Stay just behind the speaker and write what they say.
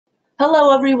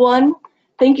Hello, everyone.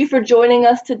 Thank you for joining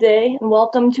us today, and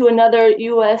welcome to another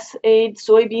USAID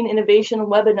Soybean Innovation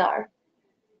webinar.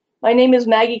 My name is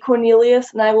Maggie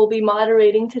Cornelius, and I will be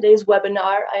moderating today's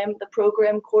webinar. I am the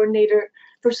program coordinator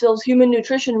for SIL's Human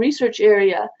Nutrition Research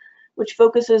Area, which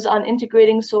focuses on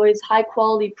integrating soy's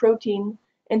high-quality protein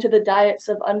into the diets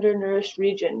of undernourished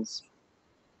regions.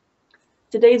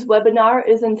 Today's webinar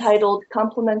is entitled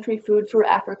Complementary Food for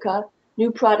Africa, New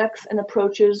Products and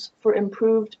Approaches for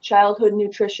Improved Childhood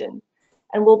Nutrition,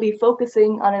 and we'll be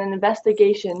focusing on an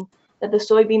investigation that the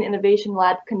Soybean Innovation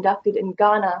Lab conducted in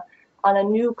Ghana on a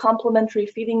new complementary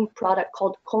feeding product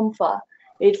called ComFA,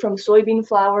 made from soybean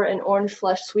flour and orange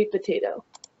flesh sweet potato.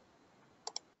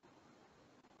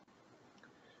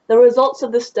 The results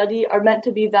of the study are meant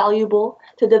to be valuable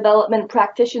to development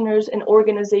practitioners and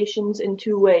organizations in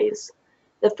two ways.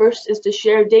 The first is to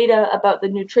share data about the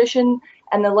nutrition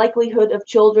and the likelihood of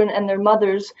children and their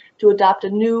mothers to adopt a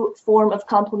new form of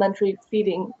complementary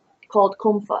feeding called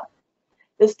ComFA.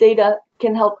 This data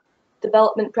can help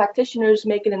development practitioners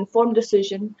make an informed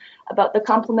decision about the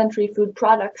complementary food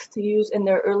products to use in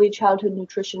their early childhood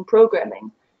nutrition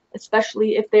programming,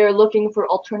 especially if they are looking for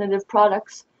alternative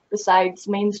products besides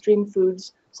mainstream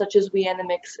foods such as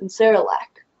Weanimix and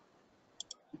Cerelac.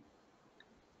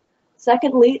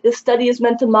 Secondly, this study is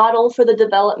meant to model for the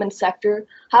development sector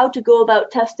how to go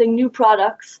about testing new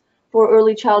products for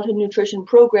early childhood nutrition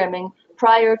programming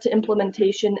prior to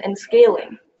implementation and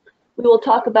scaling. We will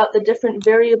talk about the different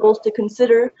variables to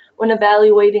consider when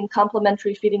evaluating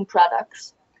complementary feeding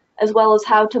products, as well as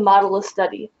how to model a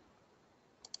study.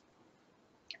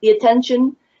 The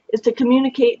intention is to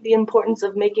communicate the importance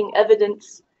of making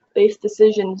evidence-based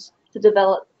decisions to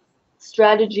develop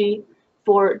strategy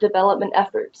for development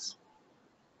efforts.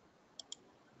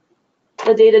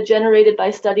 The data generated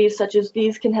by studies such as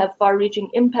these can have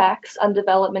far-reaching impacts on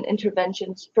development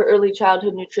interventions for early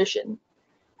childhood nutrition.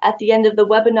 At the end of the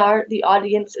webinar, the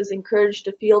audience is encouraged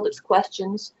to field its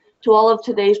questions to all of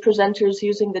today's presenters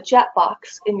using the chat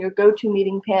box in your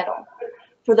GoToMeeting panel.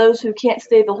 For those who can't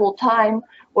stay the whole time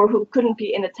or who couldn't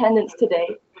be in attendance today,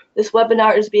 this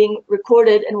webinar is being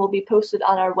recorded and will be posted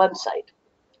on our website.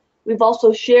 We've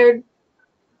also shared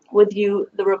with you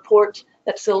the report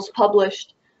that SIL's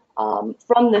published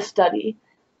from this study.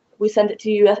 We sent it to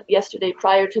you yesterday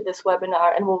prior to this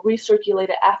webinar, and we'll recirculate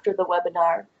it after the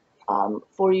webinar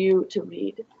for you to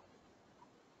read.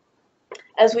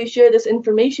 As we share this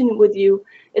information with you,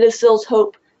 it is SIL's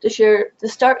hope to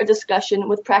start a discussion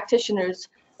with practitioners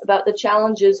about the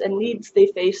challenges and needs they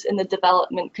face in the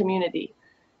development community.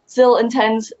 SIL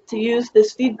intends to use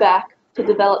this feedback to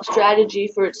develop strategy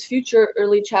for its future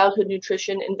early childhood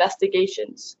nutrition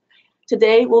investigations.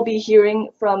 Today, we'll be hearing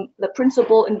from the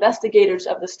principal investigators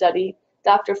of the study,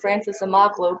 Dr. Francis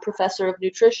Amaglo, Professor of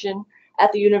Nutrition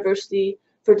at the University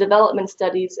for Development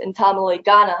Studies in Tamale,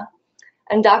 Ghana,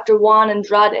 and Dr. Juan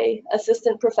Andrade,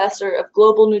 Assistant Professor of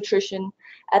Global Nutrition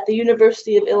at the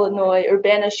University of Illinois,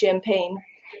 Urbana-Champaign,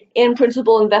 and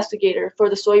Principal Investigator for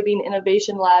the Soybean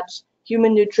Innovation Lab's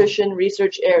Human Nutrition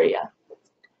Research Area.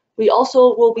 We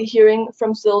also will be hearing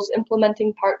from SIL's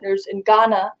implementing partners in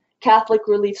Ghana, Catholic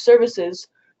Relief Services,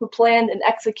 who planned and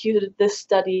executed this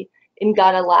study in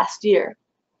Ghana last year.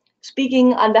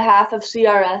 Speaking on behalf of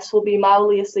CRS will be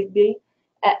Mauli Asigbi,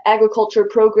 Agriculture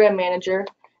Program Manager,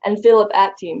 and Philip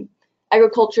Atteam,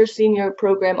 Agriculture Senior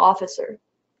Program Officer.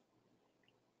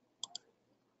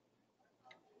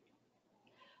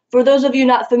 For those of you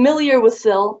not familiar with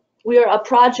SIL, we are a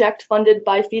project funded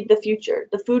by Feed the Future,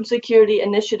 the Food Security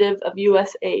Initiative of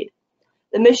USAID.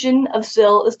 The mission of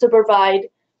SIL is to provide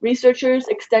researchers,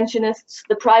 extensionists,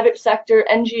 the private sector,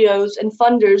 NGOs, and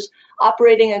funders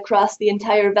operating across the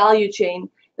entire value chain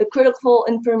the critical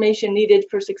information needed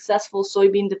for successful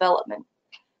soybean development.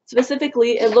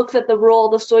 Specifically, it looks at the role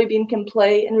the soybean can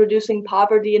play in reducing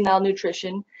poverty and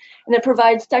malnutrition, and it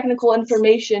provides technical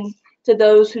information to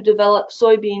those who develop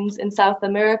soybeans in South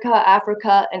America,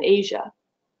 Africa, and Asia.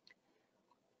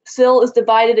 SIL is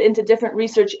divided into different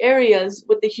research areas,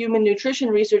 with the Human Nutrition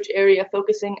Research Area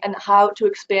focusing on how to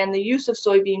expand the use of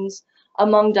soybeans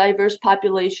among diverse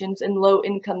populations in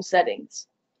low-income settings.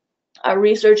 Our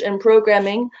research and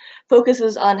programming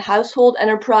focuses on household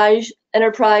enterprise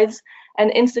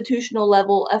and institutional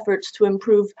level efforts to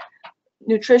improve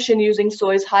nutrition using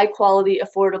soy's high-quality,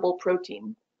 affordable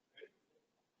protein.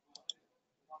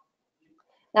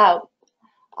 Now,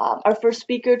 our first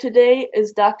speaker today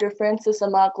is Dr. Francis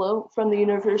Amaglo from the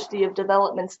University of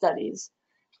Development Studies.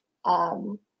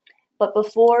 But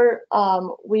before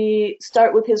we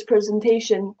start with his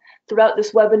presentation, throughout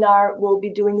this webinar, we'll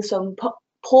be doing some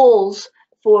polls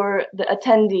for the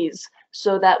attendees.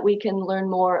 so that we can learn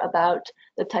more about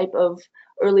the type of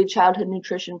early childhood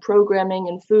nutrition programming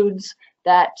and foods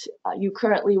that you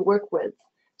currently work with.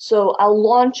 So I'll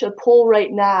launch a poll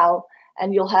right now,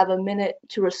 and you'll have a minute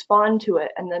to respond to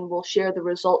it, and then we'll share the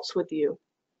results with you.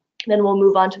 Then we'll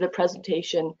move on to the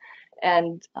presentation,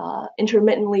 and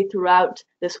intermittently throughout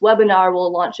this webinar,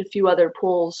 we'll launch a few other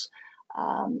polls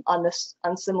on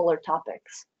similar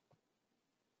topics.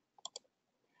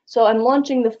 So I'm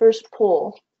launching the first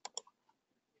poll.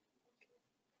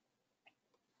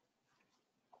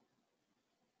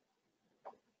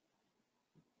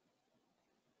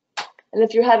 And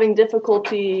if you're having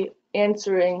difficulty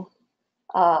answering,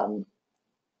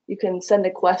 you can send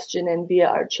a question in via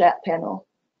our chat panel.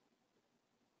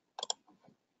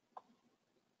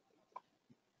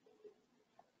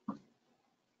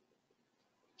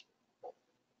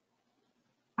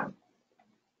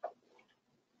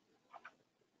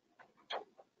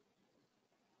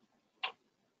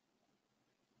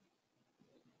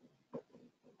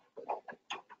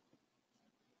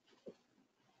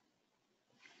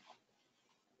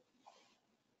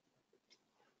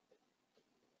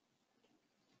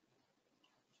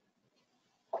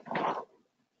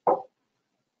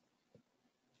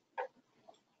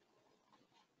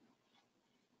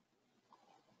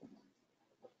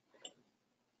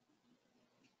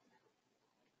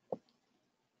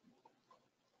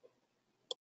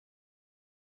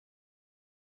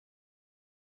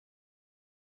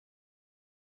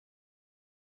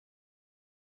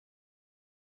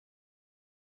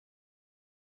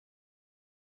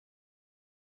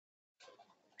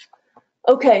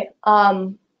 Okay,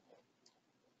 I'm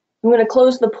going to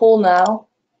close the poll now,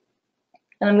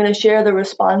 and I'm going to share the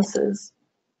responses.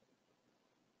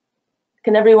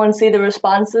 Can everyone see the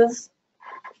responses?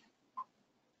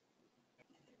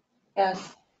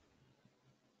 Yes.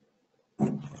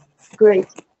 Great.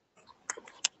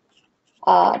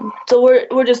 So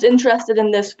we're just interested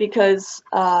in this because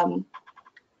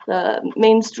the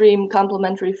mainstream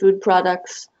complementary food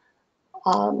products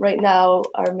right now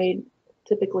are made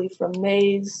typically from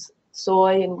maize,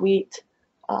 soy, and wheat.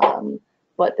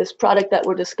 But this product that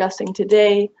we're discussing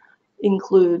today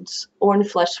includes orange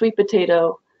flesh sweet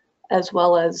potato as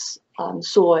well as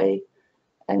soy.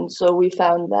 And so we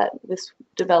found that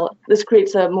this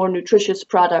creates a more nutritious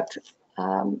product.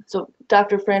 So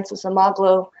Dr. Francis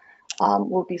Amaglo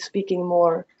will be speaking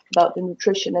more about the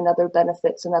nutrition and other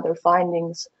benefits and other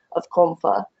findings of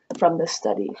ComFA from this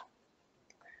study.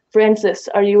 Francis,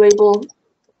 are you able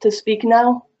to speak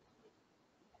now?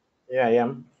 Yeah, I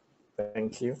am.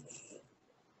 Thank you.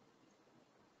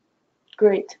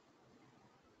 Great.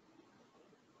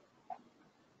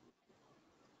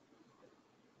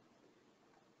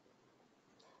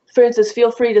 Francis,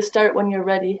 feel free to start when you're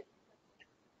ready.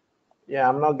 Yeah,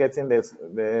 I'm not getting the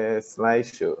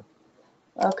slideshow.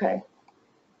 Okay.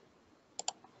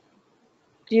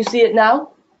 Do you see it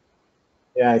now?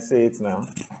 Yeah, I see it now.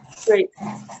 Great.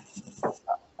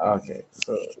 Okay,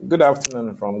 so good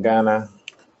afternoon from Ghana,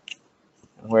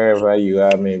 wherever you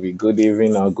are, maybe good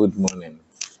evening or good morning.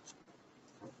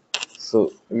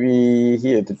 So we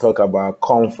here to talk about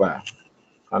ComFA,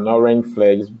 an orange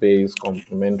flesh-based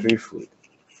complementary food.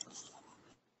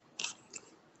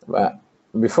 But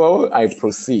before I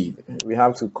proceed, we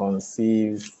have to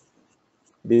conceive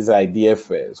this idea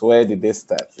first. Where did they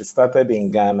start? It started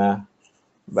in Ghana,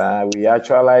 but we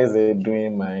actualized it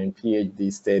during my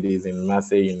PhD studies in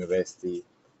Massey University.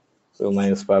 So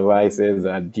my supervisors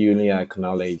are duly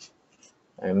acknowledged.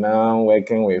 And now I'm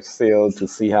working with SAIL to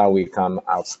see how we can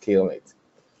upscale it.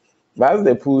 But as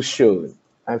the pool showed,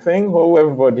 I think what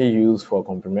everybody uses for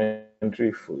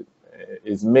complementary food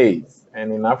is maize.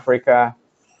 And in Africa,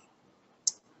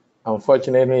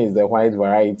 unfortunately, it's the white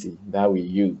variety that we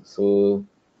use. So,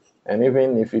 and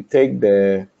even if you take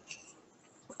the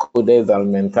Codex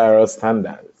Alimentarius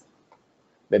standards,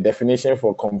 the definition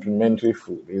for complementary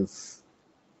food is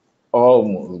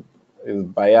almost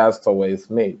biased towards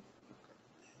maize.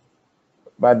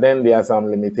 But then there are some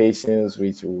limitations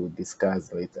which we'll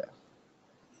discuss later.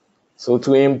 So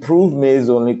to improve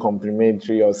maize-only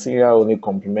complementary or cereal-only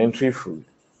complementary food,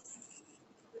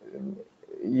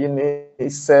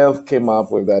 itself came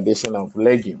up with the addition of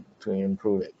legume to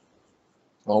improve it.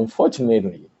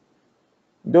 Unfortunately,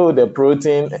 though the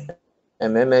protein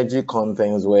and energy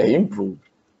contents were improved,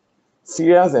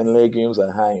 cereals and legumes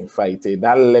are high in phytate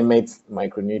that limits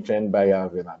micronutrient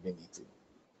bioavailability.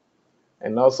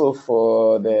 And also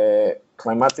for the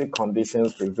climatic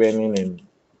conditions prevailing in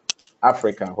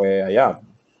Africa, where I am,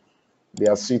 they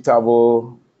are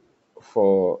suitable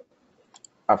for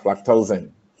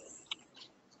aflatoxin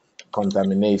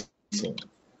contamination.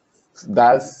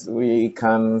 Thus, we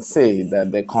can say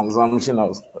that the consumption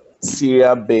of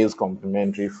cereal-based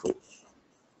complementary food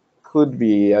could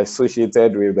be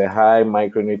associated with the high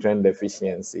micronutrient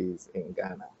deficiencies in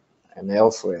Ghana and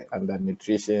elsewhere,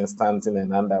 undernutrition, stunting,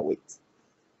 and underweight.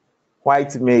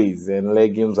 White maize and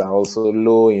legumes are also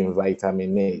low in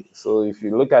vitamin A. So if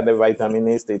you look at the vitamin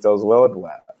A status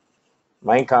worldwide,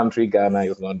 my country, Ghana,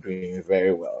 is not doing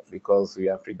very well because we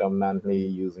are predominantly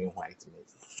using white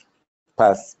maize.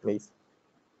 Pass, please.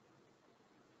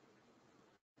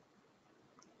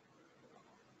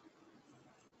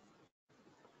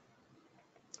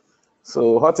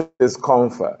 So what is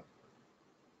ComFA?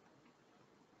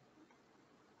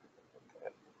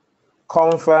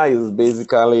 ComFA is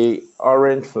basically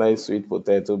orange flesh sweet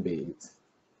potato based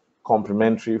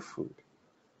complementary food.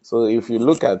 So if you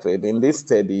look at it, in this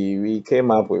study, we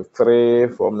came up with 3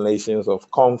 formulations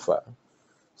of ComFA.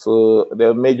 So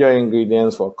the major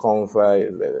ingredients for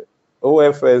ComFA is the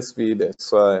OFSP, the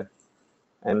soy,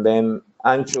 and then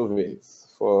anchovies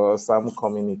for some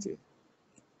community.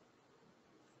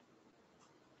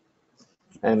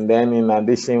 And then in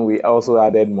addition, we also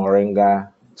added moringa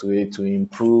to it to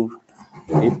improve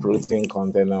the protein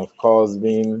content, of course,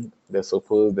 being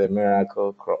the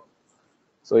miracle crop.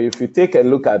 So if you take a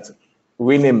look at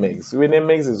Weanimix,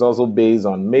 Weanimix is also based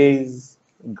on maize,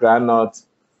 groundnut,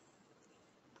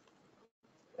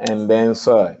 and then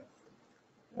soy.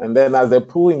 And then as the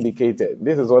pool indicated,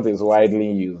 this is what is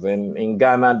widely used. And in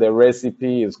Ghana, the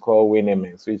recipe is called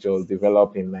Weanimix, which was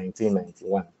developed in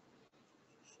 1991.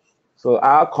 So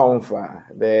our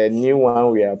ComFA, the new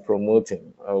one we are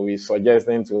promoting, or we're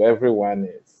suggesting to everyone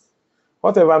is,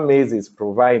 whatever maize is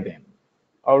providing,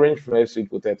 orange flesh sweet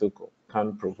potato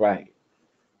can provide.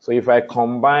 So if I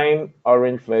combine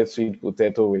orange flesh sweet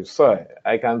potato with soy,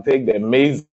 I can take the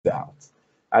maize out,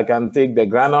 I can take the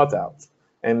groundnut out,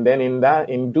 and then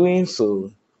in doing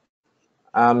so,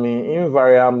 I'm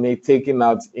invariably taking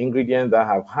out ingredients that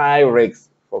have high risks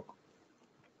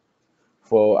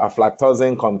for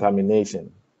aflatoxin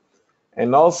contamination.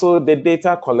 And also the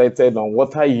data collected on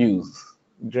water use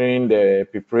during the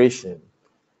preparation.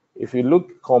 If you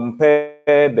compare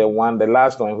the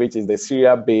last one, which is the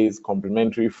cereal-based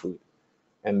complementary food,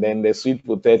 and then the sweet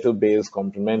potato-based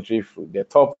complementary food, the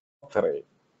top 3,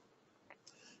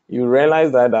 you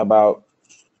realize that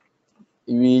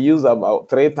we use about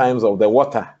 3 times of the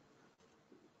water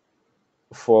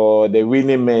for the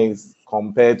Weanimix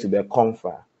compared to the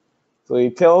ComFA. So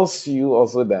it tells you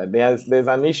also that there's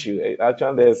an issue.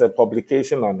 Actually, there's a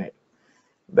publication on it,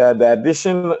 that the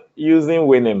addition using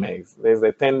Weanimix, there's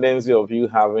a tendency of you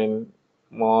having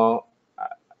more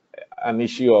an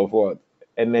issue of what?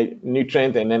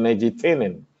 Nutrient and energy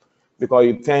thinning, because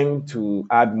you tend to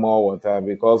add more water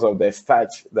because of the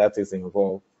starch that is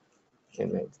involved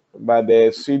in it. But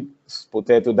the sweet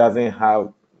potato doesn't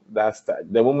have that starch.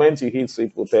 The moment you heat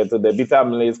sweet potato, the bitter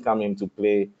amylase come into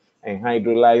play and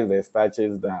hydrolyze the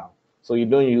starches down. So you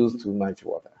don't use too much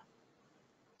water.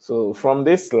 So from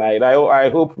this slide, I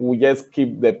hope we just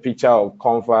keep the picture of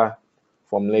ComFA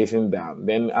formulation down.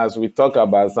 Then as we talk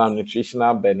about some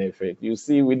nutritional benefit, you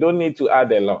see we don't need to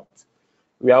add a lot.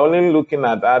 We are only looking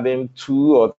at adding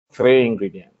 2 or 3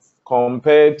 ingredients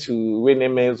compared to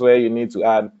Weanimix, where you need to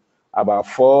add about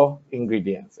 4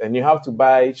 ingredients, and you have to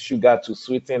buy sugar to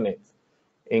sweeten it.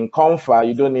 In ComFA,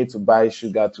 you don't need to buy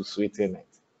sugar to sweeten it.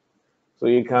 So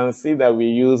you can see that we're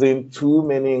using too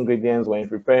many ingredients when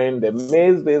preparing the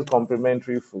maize-based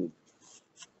complementary food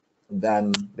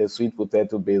than the sweet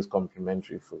potato-based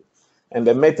complementary food. And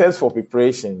the methods for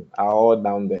preparation are all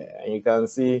down there. And you can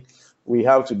see we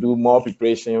have to do more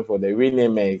preparation for the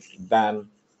Weanimix than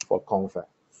for ComFA.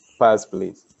 Pass,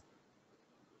 please.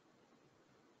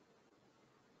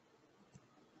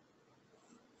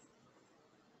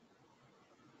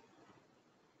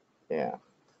 Yeah.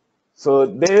 So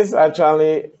this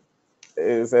actually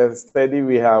is a study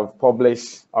we have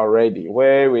published already,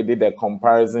 where we did a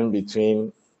comparison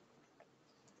between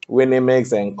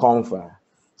Weanimix and ComFA.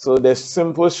 So the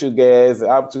simple sugars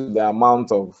up to the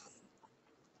amount of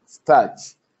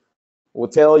starch will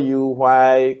tell you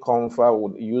why ComFA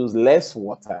would use less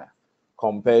water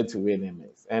compared to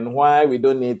Weanimix, and why we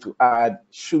don't need to add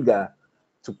sugar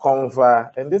to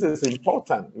ComFA. And this is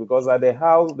important because at the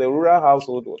rural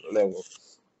household level,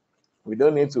 we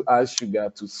don't need to add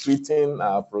sugar to sweeten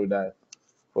our product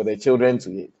for the children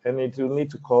to eat, and it will need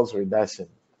to cause reduction.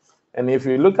 And if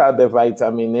you look at the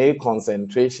vitamin A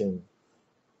concentration,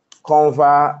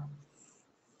 ComFA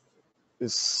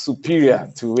is superior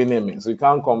to Weanimix. We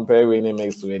can't compare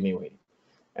Weanimix to anyway.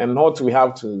 And what we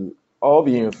have to all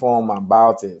be informed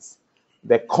about is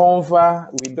the ComFA,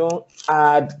 we don't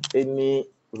add any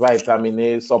vitamin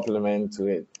A supplement to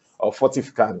it, or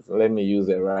fortificant, let me use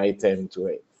the right term to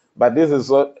it. But this is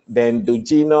what the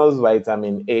endogenous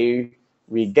vitamin A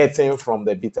we're getting from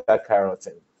the beta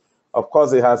carotene. Of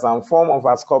course, it has some form of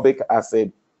ascorbic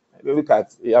acid. Look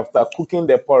at, after cooking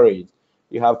the porridge,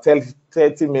 you have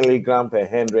 30 milligram per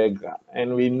 100 gram.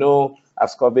 And we know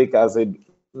ascorbic acid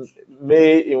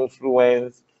may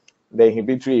influence the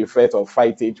inhibitory effect of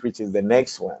phytate, which is the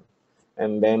next one.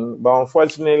 And then, but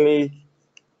unfortunately,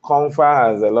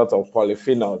 ComFA has a lot of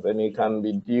polyphenols, and it can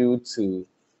be due to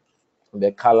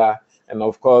the color. And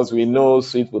of course, we know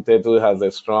sweet potato has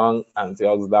a strong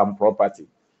antioxidant property,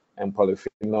 and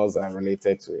polyphenols are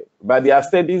related to it. But there are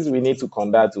studies we need to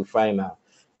conduct to find out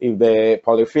if the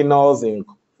polyphenols in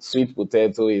sweet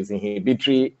potato is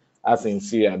inhibitory as in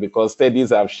cereal, because studies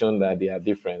have shown that there are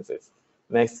differences.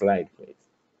 Next slide, please.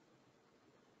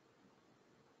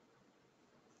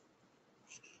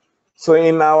 So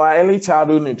in our early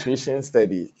childhood nutrition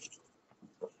study,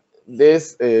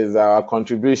 this is our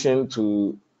contribution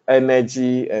to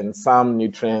energy and some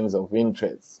nutrients of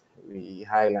interest we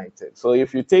highlighted. So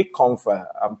if you take ComFA,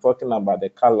 I'm talking about the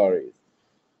calories,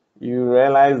 you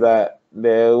realize that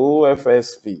the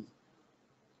OFSP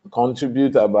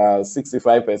contribute about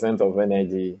 65% of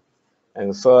energy,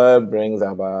 and soy brings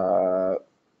about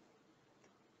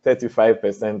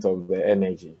 35% of the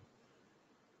energy.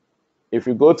 If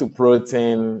you go to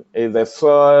protein, it's the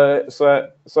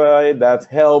soy that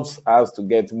helps us to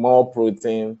get more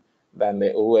protein than the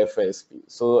OFSP.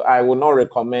 So I would not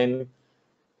recommend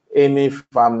any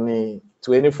family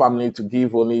to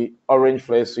give only orange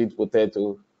flesh sweet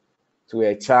potato to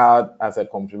a child as a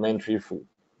complementary food.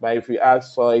 But if you add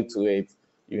soy to it,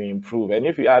 you improve. And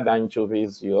if you add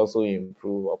anchovies, you also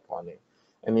improve upon it.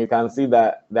 And you can see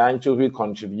that the anchovy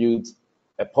contributes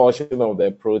a portion of the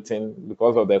protein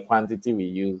because of the quantity we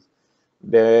use.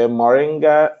 The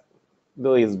moringa,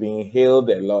 though it's being hailed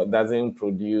a lot, doesn't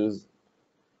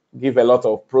give a lot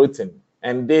of protein.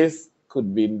 And this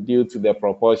could be due to the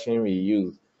proportion we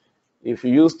use. If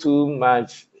you use too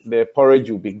much, the porridge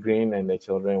will be green and the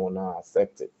children will not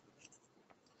accept it.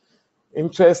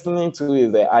 Interestingly too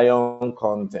is the iron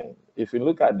content. If you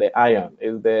look at the iron,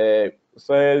 it's the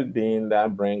soybean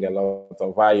that bring a lot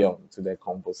of iron to the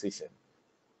composition.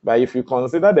 But if you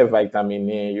consider the vitamin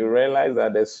A, you realize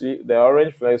that the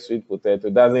orange flesh sweet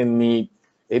potato doesn't need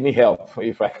any help,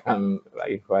 if I can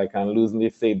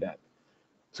loosely say that,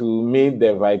 to meet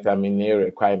the vitamin A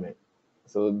requirement.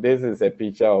 So this is a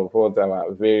picture of what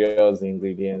our various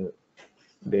ingredients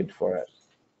did for us.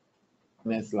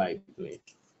 Next slide, please.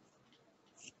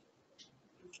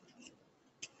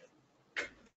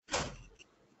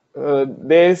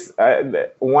 This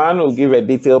one will give a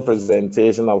detailed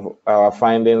presentation of our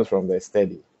findings from the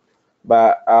study,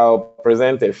 but I'll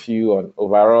present a few on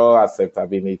overall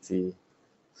acceptability.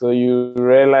 So you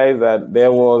realize that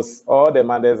there was all the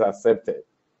mothers accepted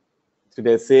to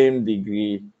the same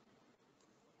degree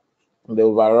the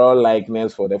overall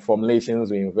likeness for the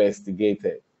formulations we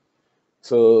investigated.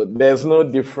 So there's no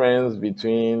difference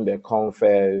between the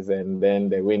ComFAs and then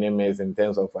the Weanimix in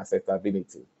terms of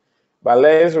acceptability. But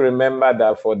let's remember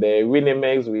that for the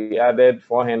Weanimix, we added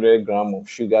 400 grams of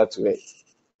sugar to it,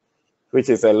 which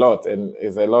is a lot, and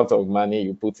is a lot of money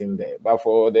you put in there. But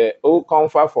for the old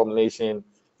ComFA formulation,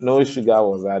 no sugar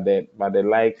was added, but the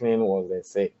likening was the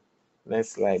same.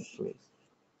 Next slide, please.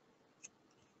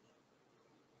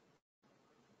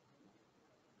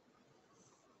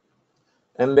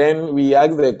 And then we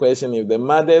asked the question if the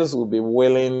mothers would be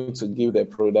willing to give the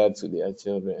product to their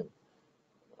children.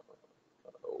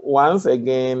 Once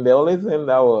again, the only thing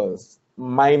that was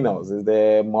minus is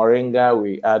the moringa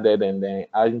we added and the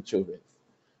anchovies.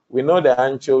 We know the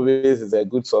anchovies is a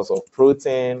good source of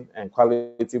protein and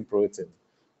quality protein.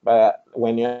 But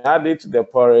when you add it to the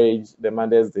porridge, the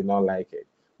mothers did not like it.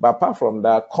 But apart from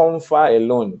that, ComFA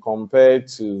alone compared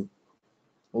to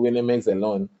Weanimix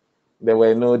alone, there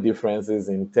were no differences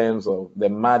in terms of the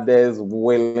mothers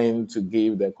willing to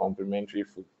give the complementary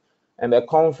food. And the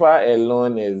ComFA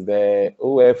alone is the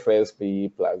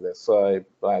OFSP plus the soy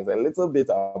plus a little bit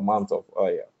amount of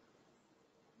oil.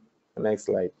 Next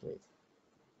slide, please.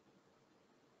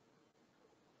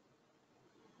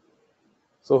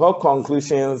 So what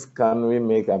conclusions can we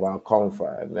make about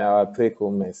ComFA and our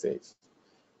take-home message?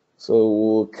 So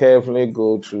we'll carefully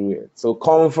go through it. So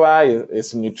ComFA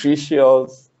is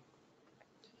nutritious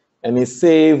and a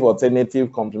safe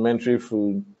alternative complementary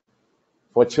food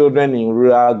for children in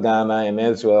rural Ghana and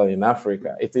as well in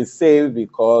Africa. It is safe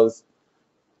because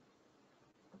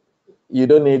you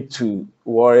don't need to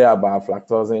worry about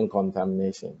aflatoxin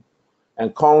contamination.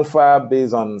 And ComFA,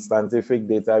 based on scientific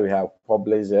data we have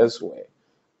published elsewhere,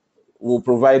 will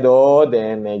provide all the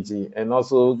energy and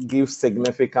also give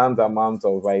significant amount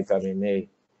of vitamin A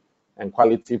and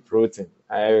quality protein.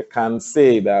 I can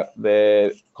say that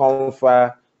the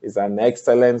ComFA is an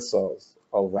excellent source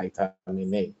of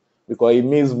vitamin A because it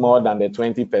means more than the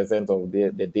 20% of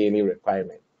the daily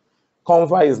requirement.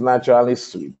 ComFA is naturally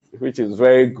sweet, which is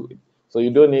very good. So you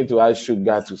don't need to add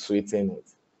sugar to sweeten it.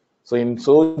 So in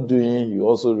so doing, you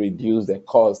also reduce the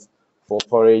cost for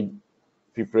porridge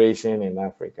preparation in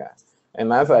Africa.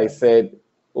 And as I said,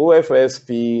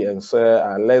 OFSP and soy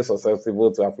are less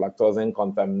susceptible to aflatoxin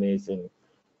contamination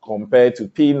compared to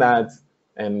peanuts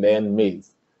and then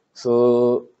maize.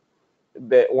 So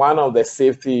one of the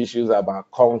safety issues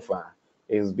about ComFA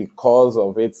is because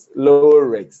of its low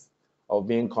rates of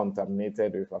being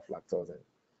contaminated with aflatoxin.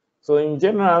 So in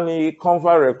generally,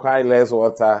 ComFA requires less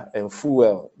water and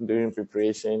fuel during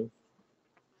preparation,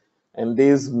 and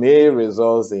this may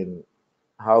result in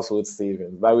household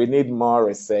savings, but we need more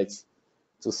research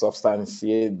to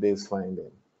substantiate this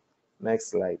finding. Next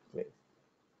slide, please.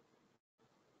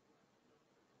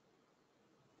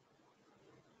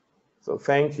 So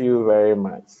thank you very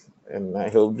much. And I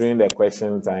hope during the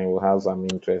question time we'll have some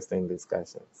interesting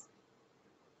discussions.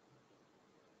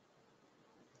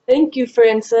 Thank you,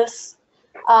 Francis.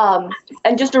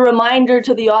 And just a reminder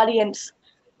to the audience,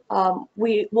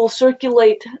 we will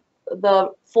circulate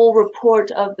the full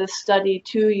report of this study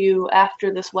to you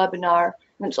after this webinar,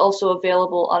 and it's also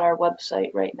available on our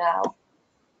website right now.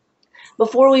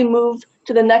 Before we move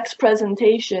to the next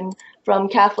presentation from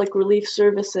Catholic Relief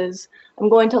Services, I'm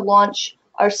going to launch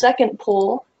our second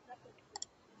poll,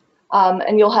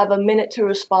 and you'll have a minute to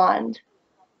respond.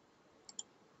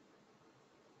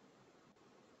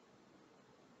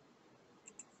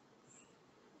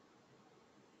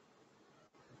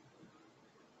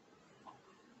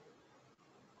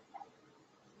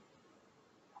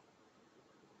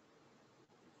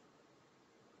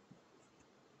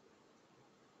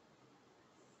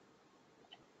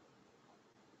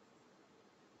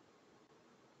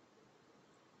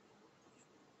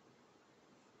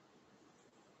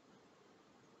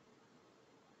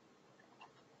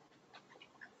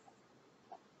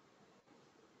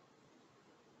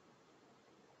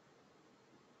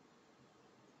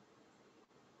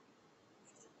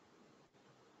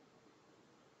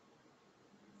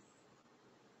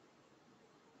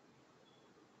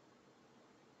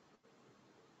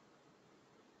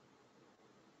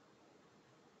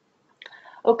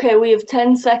 Okay, we have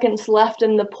 10 seconds left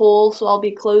in the poll, so I'll be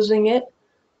closing it.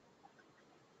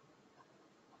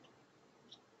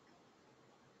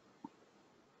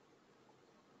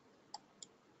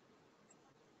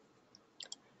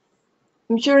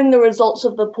 I'm sharing the results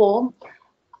of the poll.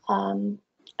 And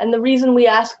the reason we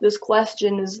ask this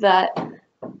question is that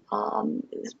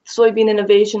Soybean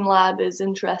Innovation Lab is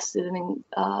interested in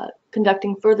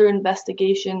conducting further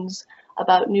investigations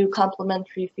about new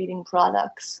complementary feeding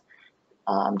products.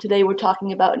 Today we're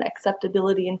talking about an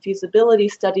acceptability and feasibility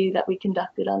study that we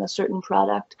conducted on a certain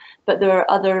product, but there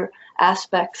are other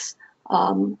aspects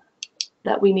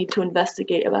that we need to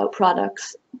investigate about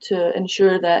products to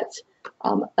ensure that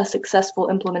a successful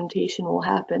implementation will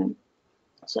happen.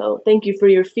 So thank you for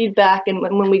your feedback, and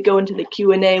when we go into the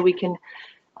Q&A, we can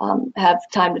have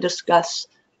time to discuss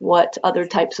what other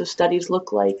types of studies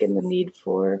look like and the need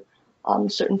for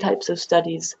certain types of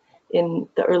studies in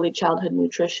the early childhood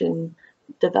nutrition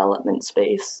development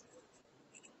space.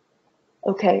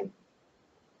 Okay.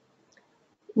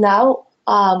 Now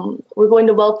we're going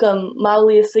to welcome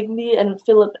Mauli Asigny and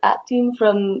Philip Atteam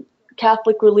from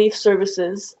Catholic Relief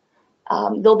Services.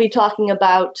 They'll be talking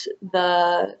about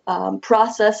the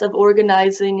process of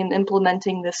organizing and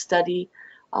implementing this study,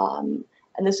 and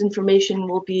this information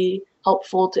will be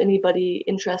helpful to anybody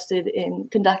interested in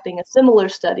conducting a similar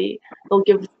study.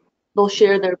 They'll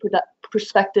share their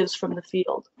perspectives from the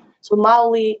field. So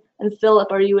Mauli and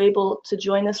Philip, are you able to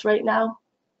join us right now?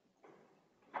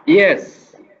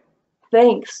 Yes.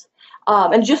 Thanks.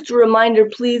 And just a reminder,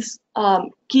 please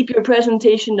keep your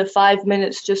presentation to 5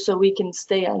 minutes just so we can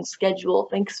stay on schedule.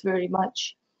 Thanks very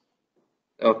much.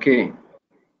 Okay.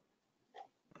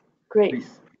 Great.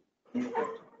 Please.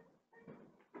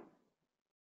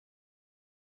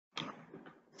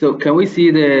 So can we see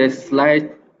the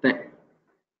slide?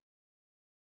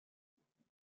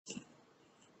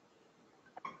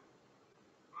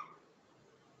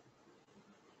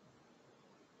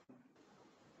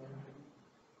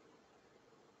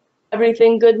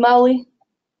 Everything good, Mauli?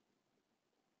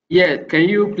 Yeah, can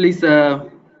you please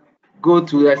go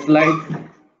to the slide?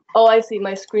 Oh, I see.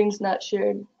 My screen's not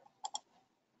shared.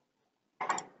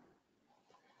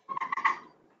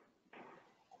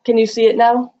 Can you see it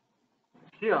now?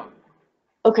 Sure.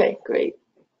 Okay, great.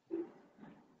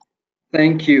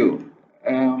 Thank you.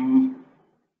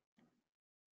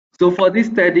 So for this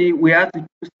study, we had to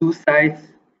choose 2 sites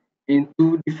in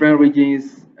 2 different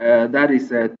regions. That is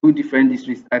 2 different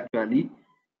districts actually.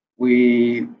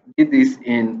 We did this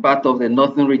in part of the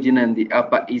northern region and the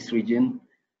upper east region.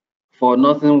 For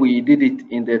northern, we did it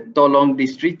in the Tolong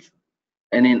district,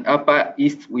 and in upper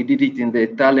east, we did it in the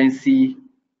Talensi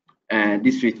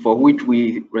district, for which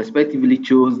we respectively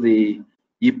chose the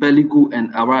Yipeligu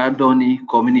and Aradoni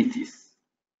communities.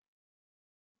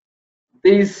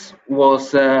 This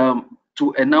was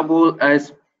to enable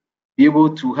us be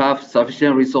able to have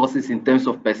sufficient resources in terms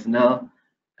of personnel,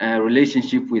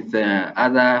 relationship with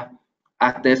other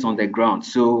actors on the ground.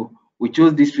 So we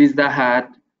chose districts that had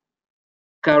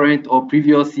current or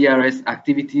previous CRS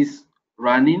activities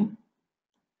running,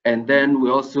 and then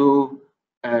we also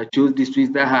chose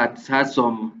districts that had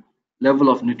some level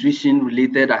of nutrition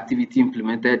related activity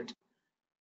implemented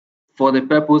for the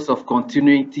purpose of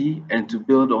continuity and to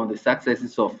build on the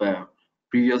successes of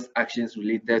previous actions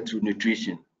related to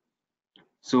nutrition.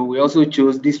 So we also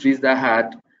chose districts that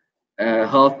had a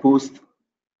health post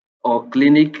or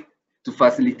clinic to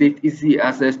facilitate easy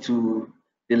access to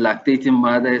the lactating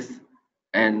mothers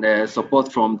and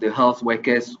support from the health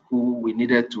workers who we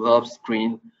needed to help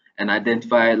screen and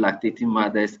identify lactating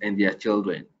mothers and their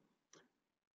children.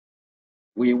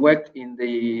 We worked in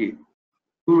the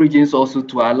 2 regions also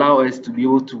to allow us to be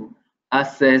able to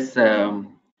assess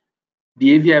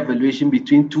behavior evaluation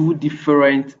between 2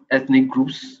 different ethnic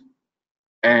groups.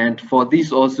 And for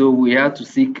this also, we had to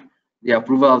seek the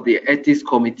approval of the ethics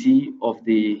committee of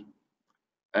the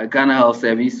Ghana Health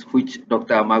Service, which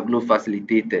Dr. Maglo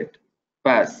facilitated.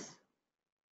 Pass.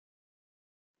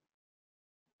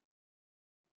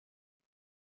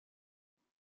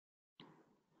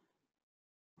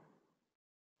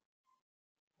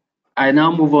 I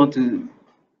now move on to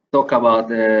talk about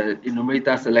the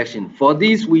enumerator selection. For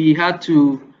this, we had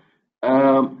to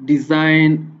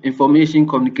design information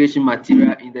communication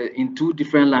material in 2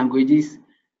 different languages,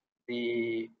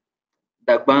 the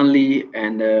Dagbanli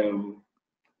and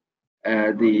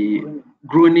the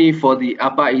Gruni for the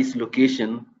Upper East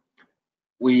location.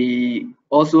 We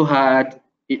also had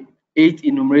 8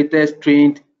 enumerators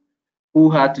trained who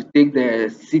had to take the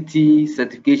city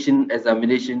certification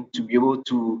examination to be able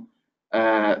to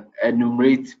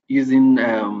enumerate using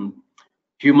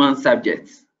human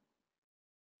subjects.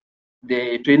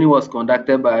 The training was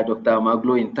conducted by Dr.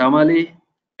 Maglo in Tamale,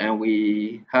 and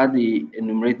we had the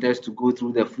enumerators to go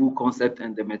through the full concept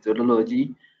and the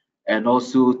methodology, and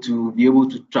also to be able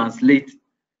to translate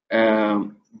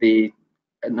the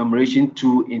enumeration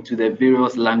tool into the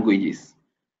various languages.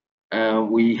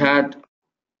 We had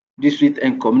district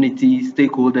and community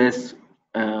stakeholders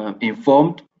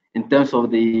informed in terms of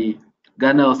the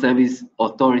Ghana Health Service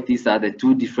authorities at the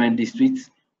 2 different districts.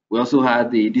 We also had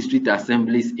the district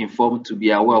assemblies informed to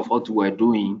be aware of what we were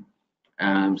doing.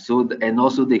 And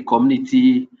also the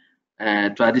community,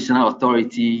 traditional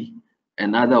authority,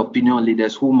 and other opinion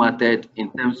leaders who mattered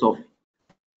in terms of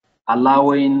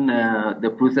allowing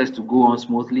the process to go on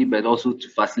smoothly, but also to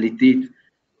facilitate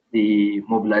the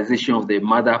mobilization of the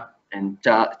mother and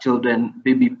children,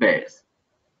 baby pairs.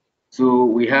 So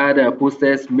we had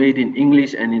posters made in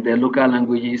English and in the local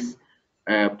languages,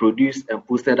 produced and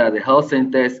posted at the health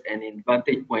centers and in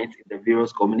vantage points in the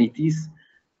various communities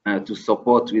to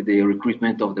support with the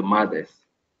recruitment of the mothers.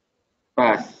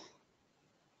 Pass.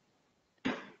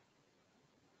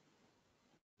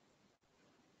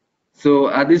 So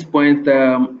at this point,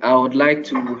 I would like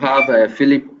to have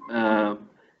Philip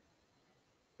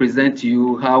present to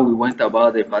you how we went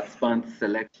about the participant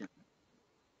selection.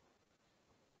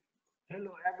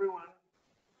 Hello, everyone.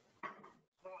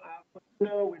 So I'll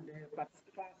continue with the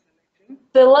participant selection.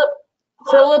 Philip,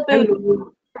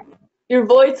 Hello. your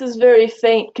voice is very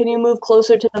faint. Can you move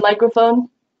closer to the microphone?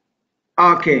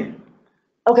 Okay.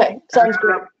 Okay, sounds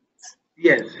great.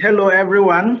 Yes. Hello,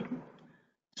 everyone.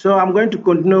 So I'm going to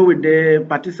continue with the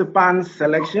participant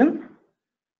selection.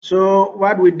 So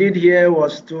what we did here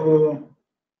was to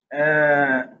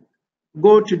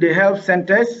go to the health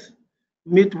centers,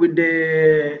 meet with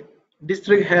the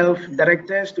district health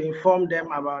directors to inform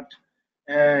them about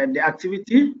the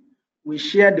activity. We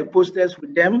shared the posters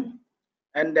with them,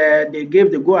 and they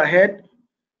gave the go-ahead.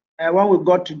 When we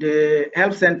got to the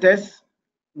health centers,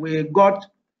 we got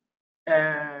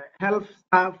health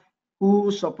staff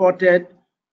who supported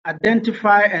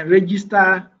identify and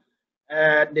register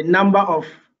the number of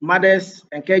mothers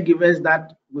and caregivers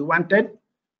that we wanted.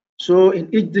 So in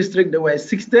each district, there were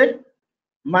 60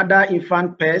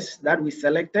 mother-infant pairs that we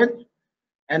selected,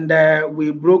 and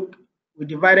we broke we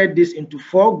divided this into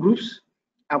 4 groups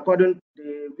according to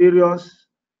the various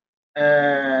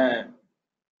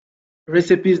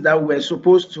recipes that we're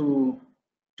supposed to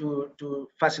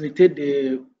facilitate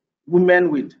the women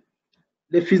with.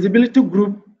 The feasibility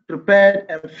group prepared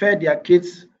and fed their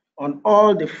kids on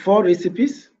all the 4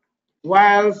 recipes,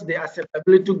 whilst the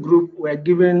acceptability group were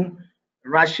given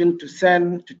ration to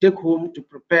send to take home to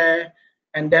prepare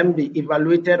and then be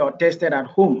evaluated or tested at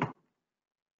home.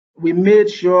 We made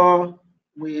sure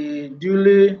we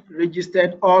duly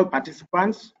registered all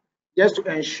participants just to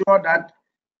ensure that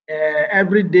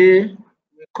every day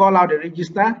we call out the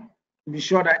register to be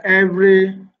sure that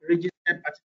every registered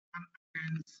participant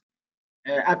attends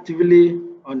actively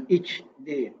on each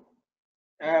day.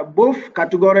 Both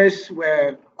categories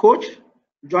were coached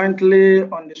jointly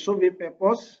on the survey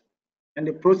purpose and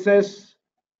the process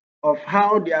of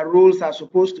how their roles are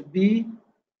supposed to be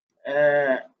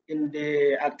in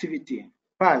the activity.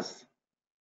 Pass.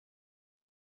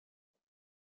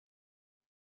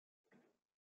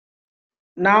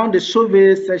 Now the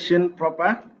survey session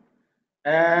proper.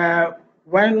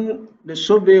 When the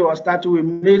survey was started, we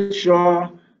made sure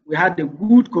we had a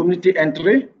good community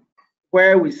entry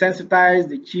where we sensitized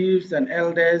the chiefs and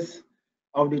elders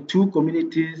of the 2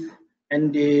 communities,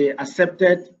 and they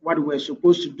accepted what we were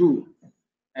supposed to do.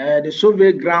 The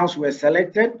survey grounds were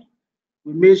selected.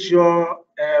 We made sure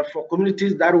for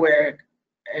communities that were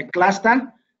a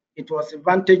cluster, it was a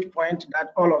vantage point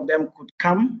that all of them could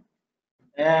come.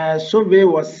 Survey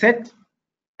was set,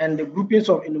 and the groupings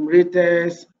of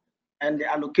enumerators and the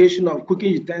allocation of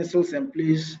cooking utensils and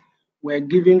plates were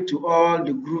given to all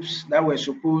the groups that were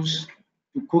supposed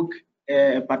to cook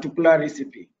a particular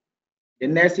recipe. The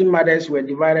nursing mothers were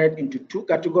divided into 2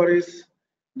 categories,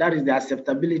 that is the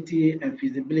acceptability and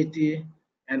feasibility,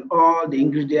 and all the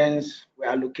ingredients were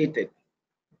allocated.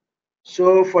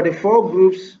 So for the 4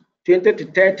 groups, 20 to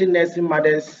 30 nursing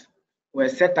mothers were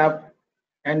set up,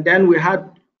 and then we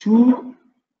had 2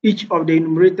 each of the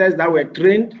enumerators that were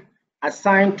trained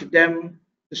assigned to them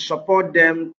to support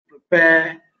them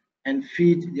prepare and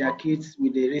feed their kids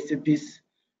with the recipes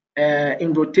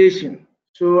in rotation.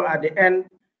 So at the end,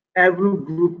 every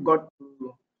group got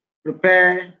to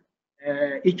prepare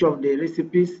each of the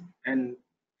recipes and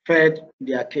fed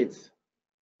their kids.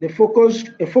 A focus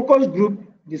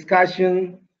group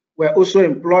discussion were also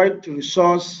employed to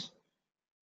resource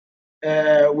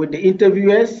with the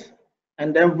interviewers,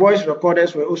 and then voice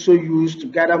recorders were also used to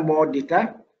gather more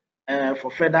data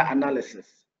for further analysis.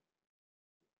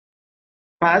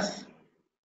 Pass.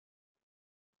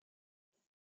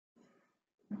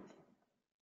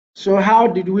 So how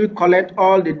did we collect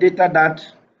all the data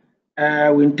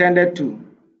that we intended to?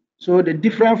 So the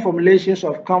different formulations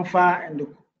of ComFA and the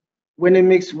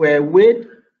Weanimix were weighed.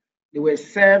 They were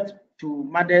served to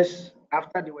mothers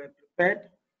after they were prepared,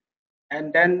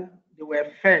 and then they were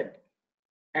fed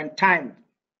and timed.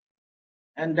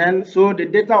 And then, so the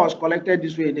data was collected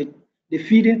this way. The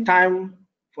feeding time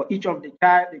for each of the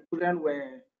children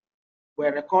were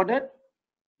recorded.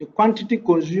 The quantity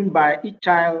consumed by each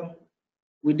child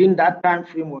within that time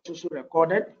frame was also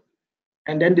recorded.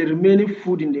 And then the remaining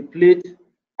food in the plate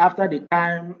after the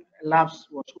time elapsed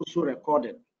was also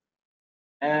recorded.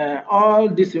 All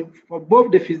this, for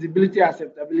both the feasibility and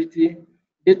acceptability,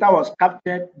 data was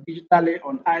captured digitally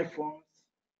on iPhones,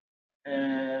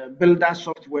 builder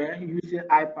software using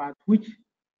iPad, which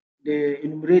the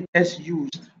enumerators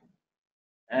used.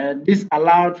 This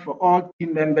allowed for all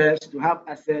team members to have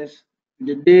access to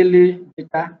the daily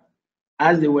data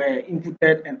as they were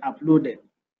inputted and uploaded.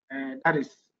 That is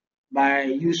by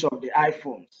use of the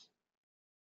iPhones.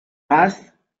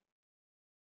 Pass.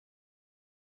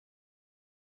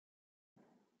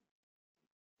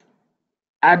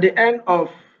 At the end of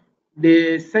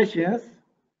the sessions,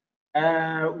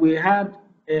 we had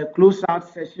a closeout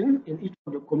session in each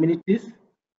of the communities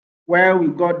where we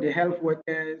got the health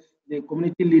workers, the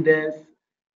community leaders,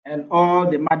 and all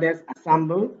the mothers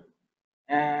assembled.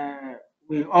 Some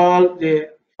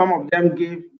of them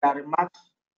gave their remarks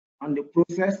on the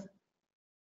process.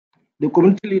 The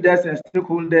community leaders and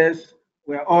stakeholders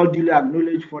were all duly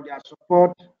acknowledged for their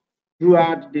support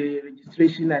throughout the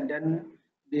registration and then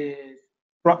the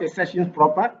sessions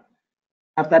proper.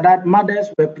 After that, mothers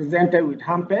were presented with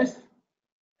hampers.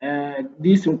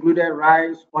 These included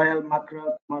rice, oil,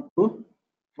 mackerel, tomato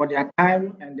for their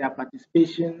time and their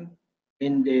participation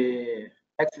in the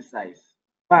exercise.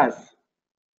 Pass.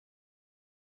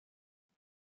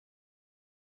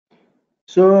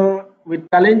 So with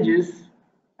challenges,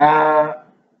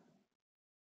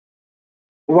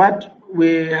 what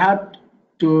we had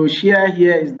to share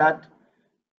here is that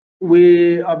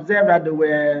we observed that there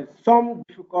were some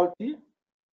difficulty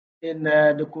in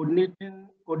the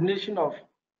coordination of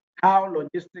how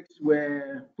logistics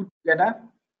were put together,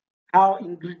 how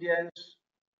ingredients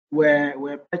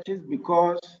were purchased,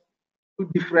 because two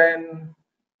different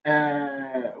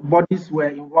bodies were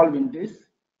involved in this,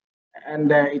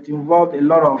 and it involved a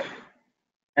lot of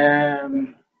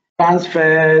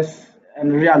transfers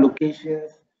and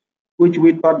reallocations, which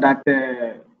we thought that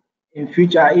in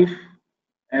future, if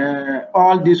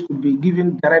all this could be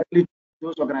given directly to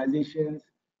those organizations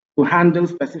to handle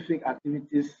specific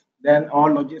activities, then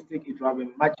all logistics, it would have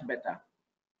been much better.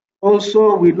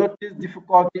 Also, we noticed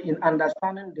difficulty in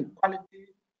understanding the quality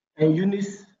and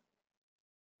units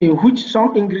in which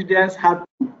some ingredients had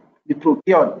to be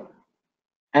procured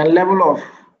and level of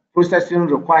processing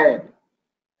required.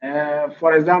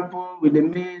 For example, with the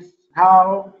maize,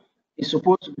 how it's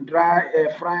supposed to be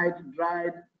fried,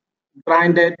 dried,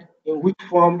 grinded, in which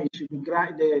form it should be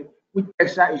grinded, which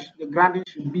texture the grinding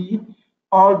should be.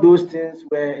 All those things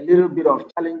were a little bit of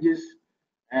challenges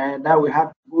that we had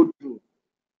to go through.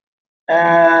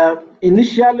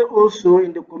 Initially, also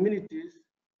in the communities,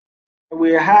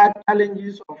 we had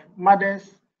challenges of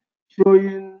mothers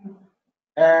showing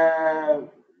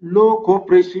low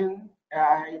cooperation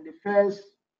in the first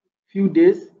few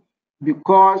days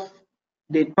because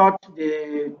they thought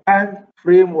the time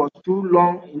frame was too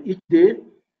long in each day,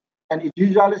 and it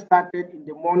usually started in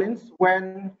the mornings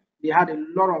when they had a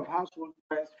lot of household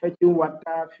fetching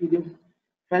water, feeding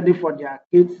for their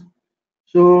kids.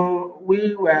 So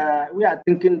we are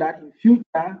thinking that in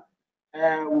future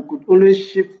we could always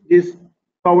shift this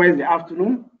towards the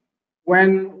afternoon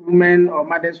when women or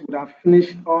mothers would have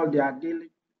finished all their daily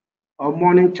or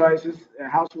morning choices,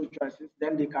 household choices,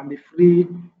 then they can be free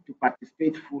to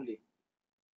participate fully.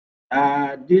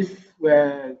 These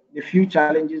were the few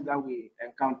challenges that we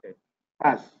encountered.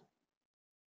 Pass.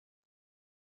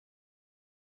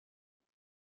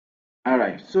 All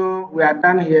right, so we are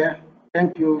done here.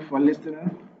 Thank you for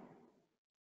listening.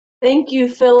 Thank you,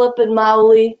 Philip and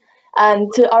Mauli.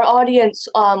 And to our audience,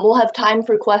 we'll have time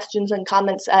for questions and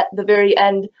comments at the very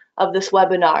end of this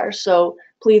webinar. So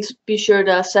please be sure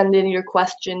to send in your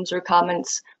questions or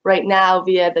comments right now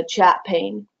via the chat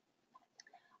pane.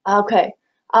 Okay,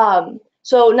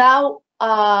 so now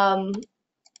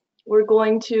we're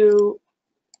going to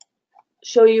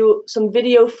show you some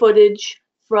video footage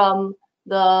from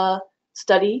the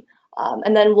study,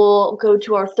 and then we'll go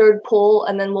to our third poll,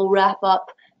 and then we'll wrap up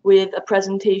with a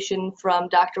presentation from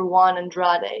Dr. Juan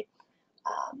Andrade.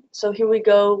 So here we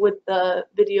go with the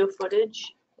video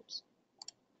footage. Oops.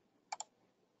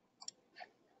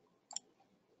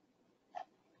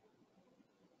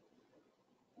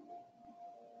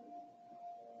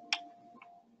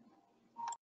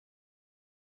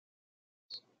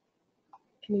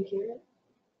 Can you hear it?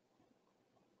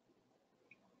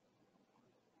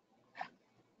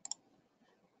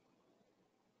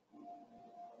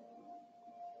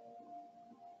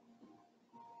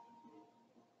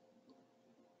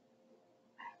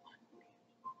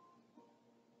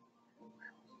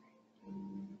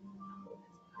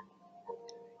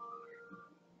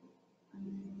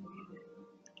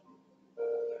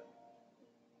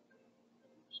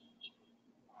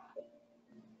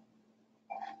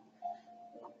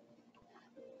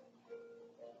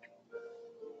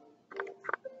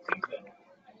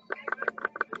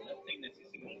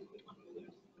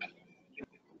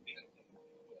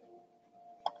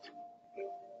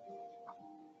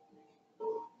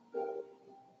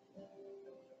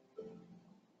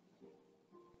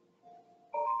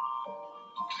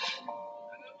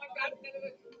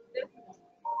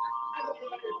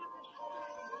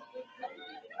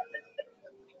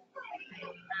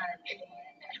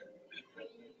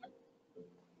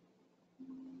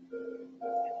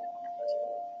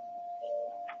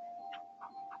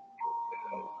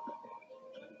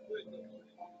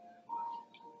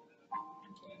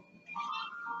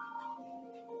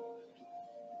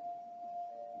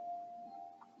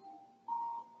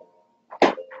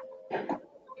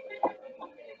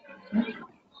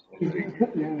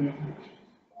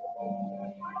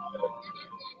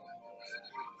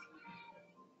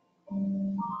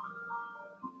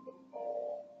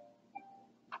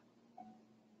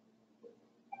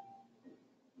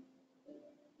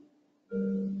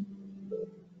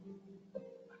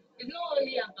 It's not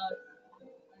only about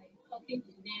talking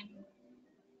to them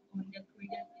on the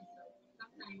project itself.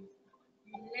 Sometimes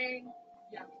you learn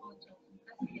their culture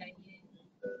as we are here.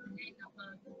 You learn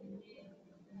about the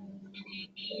way they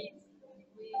eat, the way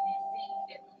they sing,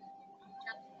 that you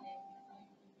chat to them.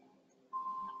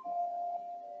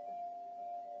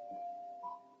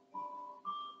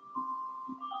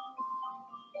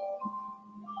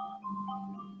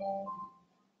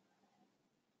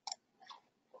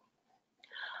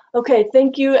 Okay,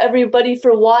 thank you everybody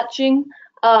for watching.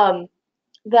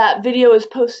 That video is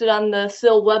posted on the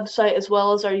SIL website as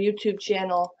well as our YouTube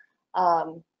channel,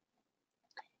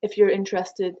 if you're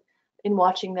interested in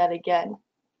watching that again.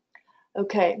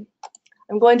 Okay,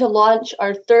 I'm going to launch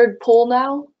our third poll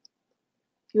now.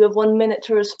 You have 1 minute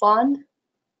to respond.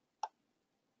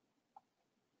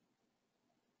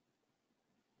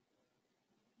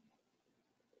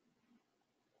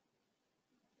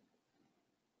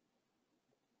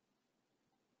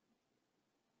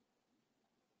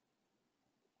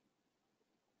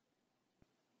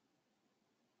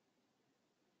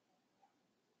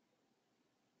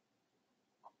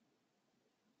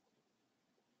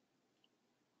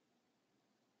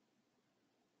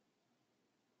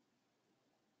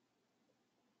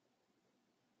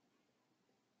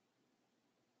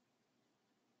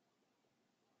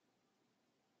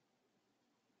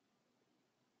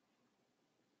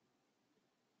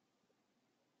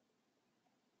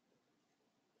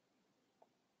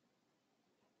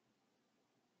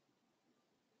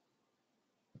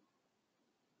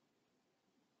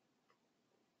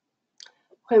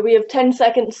 Okay, we have 10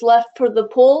 seconds left for the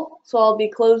poll, so I'll be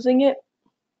closing it.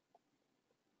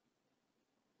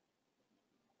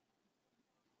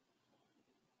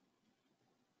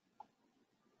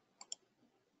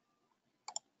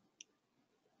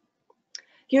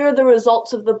 Here are the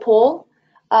results of the poll.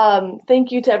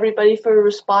 Thank you to everybody for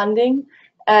responding,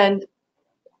 and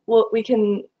we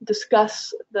can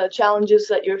discuss the challenges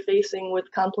that you're facing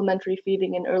with complementary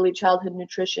feeding and early childhood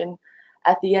nutrition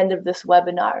at the end of this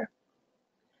webinar.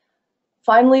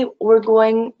 Finally, we're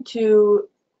going to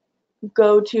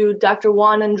go to Dr.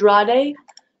 Juan Andrade,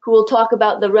 who will talk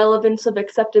about the relevance of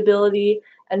acceptability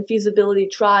and feasibility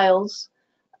trials,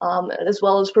 as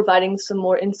well as providing some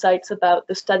more insights about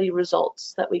the study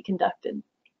results that we conducted.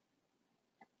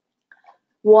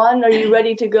 Juan, are you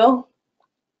ready to go?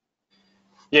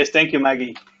 Yes, thank you,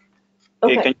 Maggie.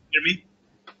 Okay. Can you hear me?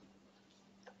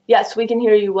 Yes, we can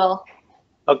hear you well.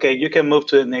 Okay, you can move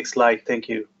to the next slide. Thank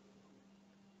you.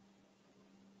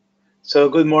 So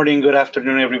good morning, good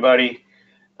afternoon, everybody.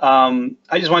 I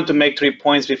just want to make 3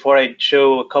 points before I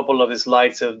show a couple of the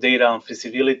slides of data on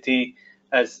feasibility.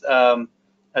 As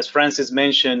Francis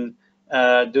mentioned,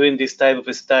 doing this type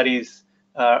of studies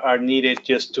are needed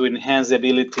just to enhance the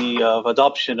ability of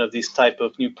adoption of this type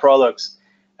of new products.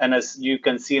 And as you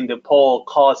can see in the poll,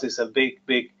 cost is a big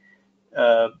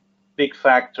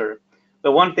factor.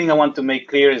 But one thing I want to make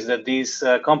clear is that these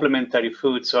complementary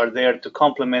foods are there to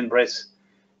complement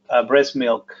breast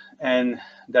milk, and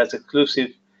that's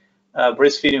exclusive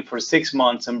breastfeeding for 6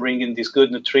 months and bringing this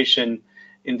good nutrition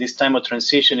in this time of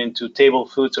transition into table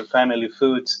foods or family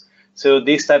foods. So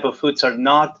these type of foods are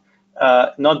not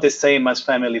the same as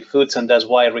family foods, and that's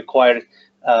why it required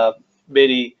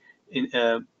very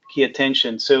key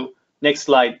attention. So next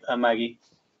slide, Maggie.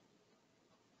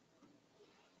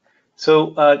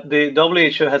 So the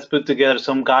WHO has put together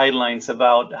some guidelines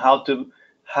about how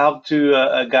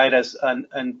to guide us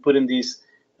and putting these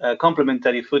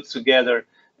complementary foods together.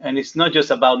 And it's not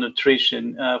just about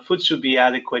nutrition. Food should be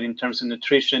adequate in terms of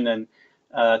nutrition and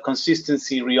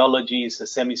consistency. Rheology is a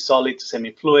semi-solid to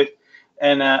semi-fluid,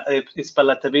 and its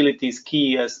palatability is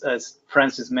key, as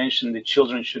Francis mentioned. The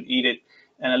children should eat it,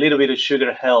 and a little bit of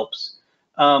sugar helps.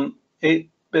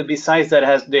 But besides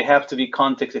that, they have to be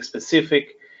context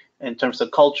specific in terms of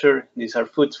culture. These are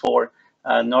foods for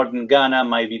northern Ghana,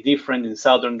 might be different in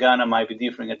southern Ghana, might be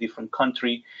different in a different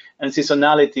country. And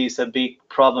seasonality is a big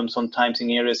problem sometimes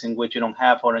in areas in which you don't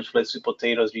have orange fled sweet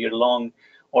potatoes year long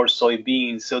or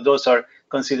soybeans. So those are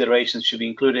considerations should be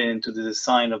included into the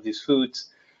design of these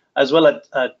foods. As well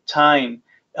as time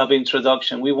of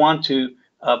introduction. We want to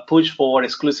push for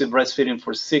exclusive breastfeeding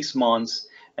for 6 months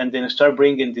and then start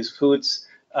bringing these foods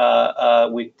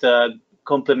with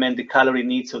complement the calorie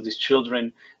needs of these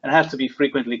children, and have to be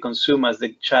frequently consumed as the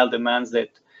child demands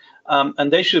it.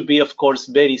 And they should be, of course,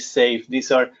 very safe.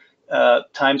 These are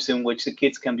times in which the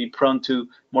kids can be prone to,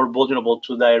 more vulnerable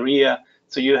to diarrhea.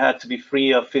 So you have to be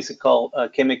free of physical,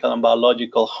 chemical, and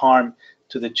biological harm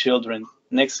to the children.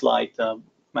 Next slide,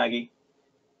 Maggie.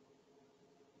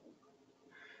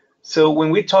 So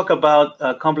when we talk about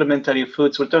complementary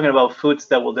foods, we're talking about foods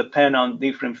that will depend on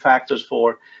different factors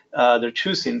for their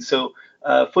choosing. So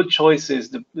food choices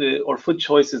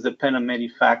depend on many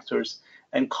factors,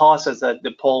 and cost, as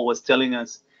the poll was telling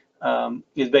us,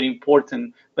 is very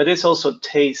important. But it's also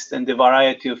taste and the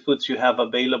variety of foods you have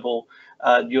available,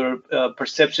 your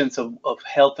perceptions of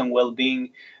health and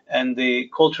well-being, and the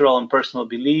cultural and personal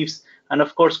beliefs, and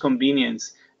of course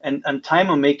convenience. And time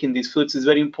on making these foods is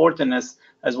very important,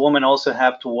 as women also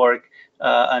have to work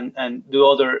and do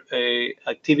other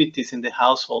activities in the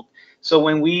household. So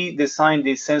when we design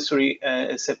these sensory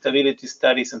acceptability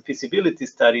studies and feasibility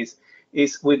studies,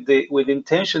 is with the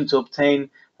intention to obtain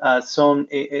some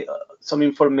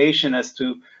information as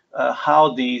to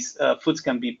how these foods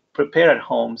can be prepared at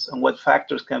homes and what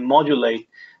factors can modulate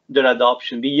their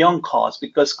adoption beyond cost,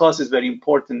 because cost is very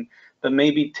important, but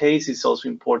maybe taste is also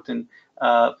important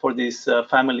for these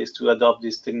families to adopt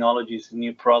these technologies and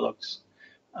new products.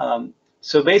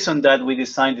 So based on that, we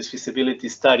designed this feasibility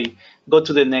study. Go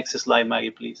to the next slide, Maggie,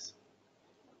 please.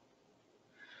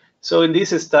 So in this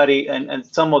study, and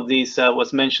some of these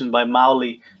was mentioned by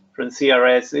Mauli from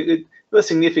CRS, it was a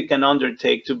significant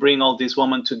undertake to bring all these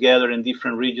women together in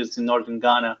different regions in northern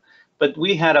Ghana. But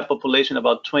we had a population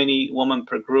about 20 women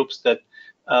per groups that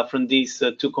from these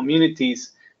two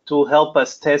communities to help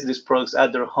us test these products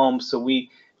at their homes. So we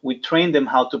trained them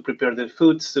how to prepare the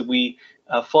foods. So we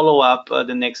follow up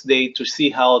the next day to see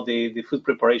how the food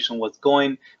preparation was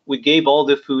going. We gave all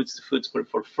the foods were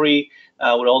for free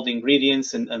with all the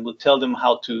ingredients, and we'll tell them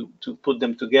how to put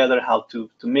them together, how to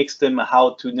mix them,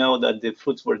 how to know that the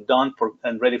foods were done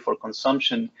and ready for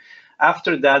consumption.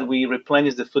 After that, we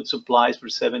replenished the food supplies for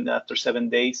after 7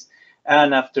 days,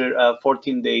 and after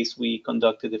 14 days, we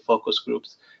conducted the focus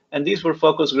groups. And these were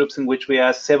focus groups in which we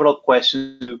asked several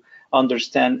questions to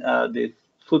understand the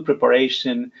food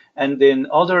preparation, and then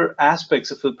other aspects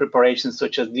of food preparation,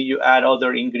 such as, do you add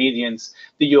other ingredients?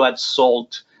 Do you add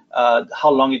salt?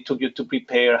 How long it took you to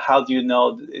prepare? How do you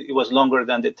know it was longer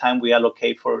than the time we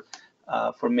allocate for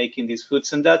making these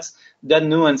foods? And that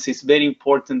nuance is very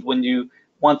important when you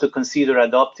want to consider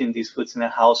adopting these foods in a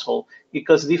household,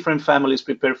 because different families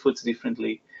prepare foods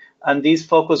differently. And this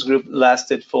focus group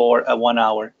lasted for 1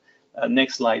 hour.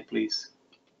 Next slide, please.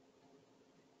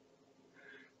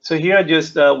 So here I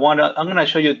just I'm going to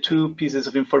show you two pieces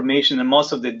of information, and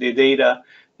most of the data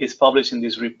is published in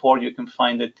this report. You can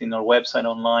find it in our website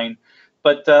online.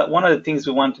 But one of the things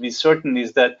we want to be certain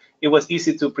is that it was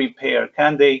easy to prepare.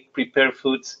 Can they prepare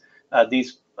foods,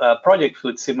 these project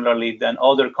foods, similarly than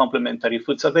other complementary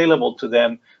foods available to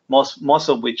them, most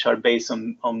of which are based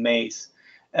on maize?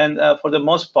 And for the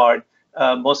most part,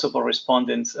 most of our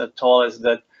respondents told us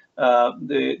that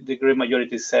the great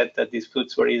majority said that these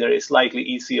foods were either slightly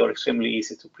easy or extremely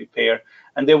easy to prepare,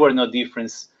 and there were no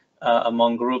difference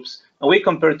among groups. And we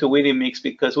compared to Weanimix,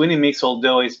 because Weanimix,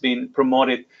 although it's been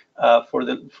promoted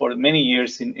for many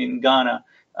years in Ghana,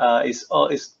 is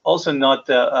also not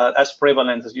as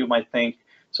prevalent as you might think.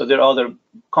 So there are other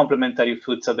complementary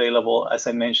foods available, as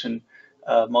I mentioned,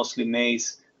 mostly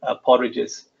maize,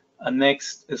 porridges.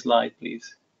 Next slide,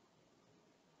 please.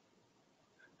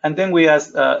 And then we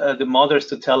asked the mothers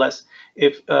to tell us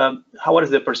what is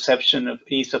the perception of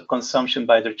ease of consumption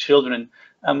by their children.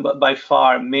 And by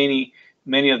far, many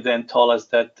of them told us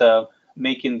that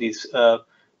making these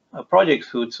project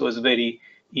foods was very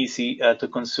easy to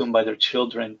consume by their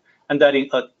children. And that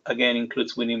again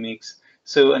includes Weanimix.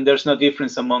 So, and there's no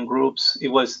difference among groups. It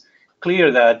was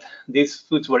clear that these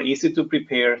foods were easy to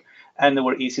prepare and they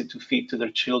were easy to feed to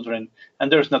their children.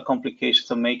 And there's no complications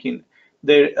of making.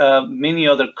 There are many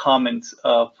other comments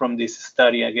from this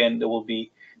study, again, that will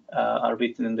be are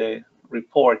written in the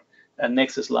report. And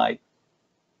next slide.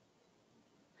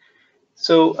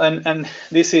 So, and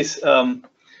this is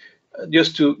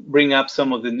just to bring up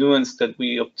some of the nuance that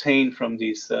we obtained from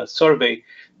this survey.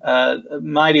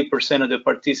 90% of the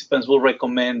participants will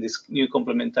recommend this new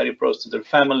complementary products to their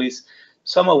families,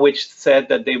 some of which said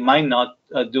that they might not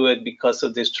do it because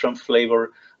of the strong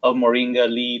flavor of moringa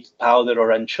leaves, powder,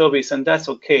 or anchovies, and that's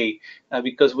okay,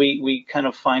 because we kind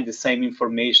of find the same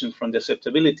information from the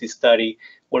acceptability study,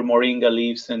 where moringa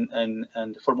leaves and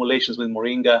formulations with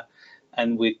moringa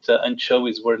and with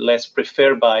anchovies were less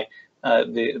preferred by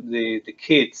the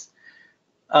kids.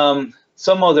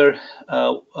 Some other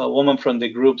women from the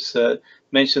groups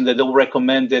mentioned that they'll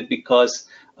recommend it because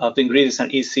the ingredients are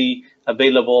easy,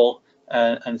 available,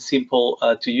 and simple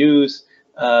to use.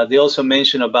 They also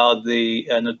mentioned about the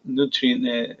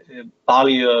nutritious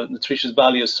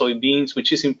value of soybeans,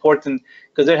 which is important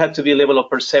because there had to be a level of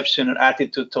perception or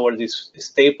attitude toward these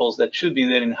staples that should be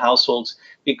there in households,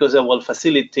 because that will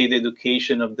facilitate the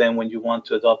education of them when you want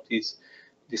to adopt this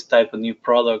type of new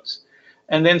products.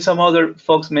 And then some other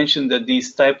folks mentioned that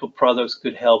these type of products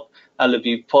could help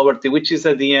alleviate poverty, which is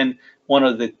at the end one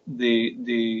of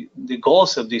the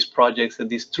goals of these projects, that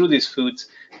through these foods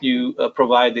you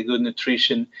provide the good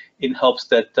nutrition in hopes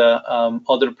that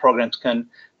other programs can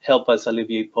help us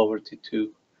alleviate poverty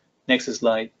too. Next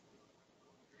slide.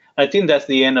 I think that's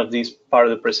the end of this part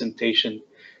of the presentation.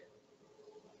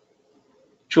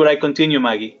 Should I continue,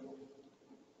 Maggie?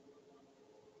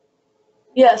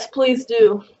 Yes, please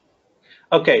do.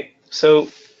 Okay, so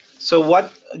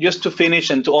what, just to finish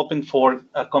and to open for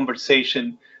a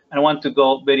conversation, I want to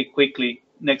go very quickly,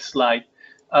 next slide.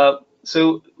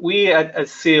 So we at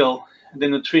SEAL, the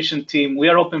nutrition team, we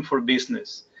are open for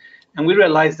business. And we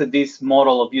realized that this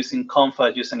model of using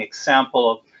ComFA, just an example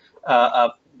of a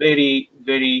very,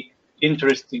 very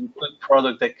interesting food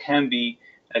product that can be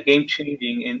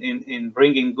game-changing in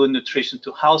bringing good nutrition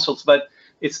to households. But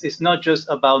it's not just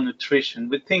about nutrition.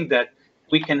 We think that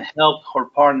we can help our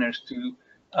partners to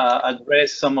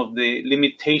address some of the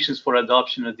limitations for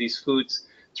adoption of these foods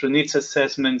through needs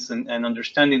assessments and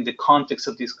understanding the context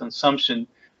of this consumption.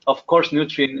 Of course,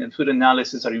 nutrient and food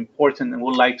analysis are important, and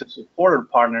we'd like to support our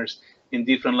partners in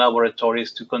different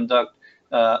laboratories to conduct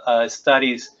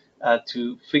studies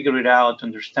to figure it out,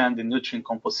 understand the nutrient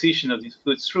composition of these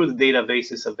foods through the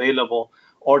databases available,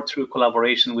 or through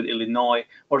collaboration with Illinois,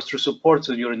 or through support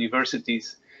to your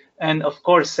universities. And of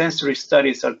course, sensory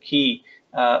studies are key.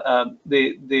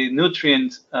 The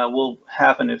nutrients will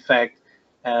have an effect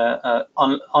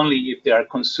only if they are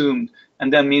consumed,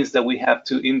 and that means that we have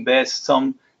to invest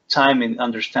some time in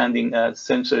understanding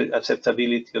sensory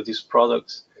acceptability of these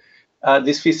products.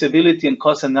 This feasibility and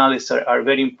cost analysis are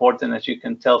very important, as you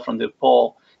can tell from the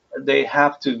poll. They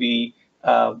have to be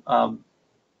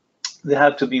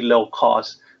low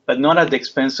cost, but not at the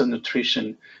expense of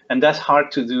nutrition. And that's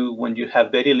hard to do when you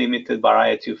have very limited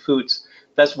variety of foods.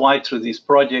 That's why through these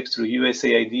projects, through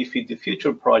USAID Feed the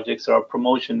Future projects, our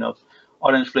promotion of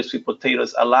orange flesh sweet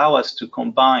potatoes allow us to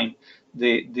combine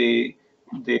the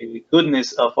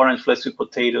goodness of orange flesh sweet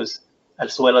potatoes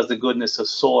as well as the goodness of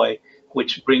soy,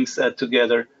 which brings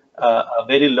together a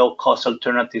very low cost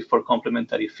alternative for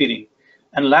complementary feeding.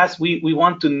 And last, we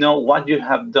want to know what you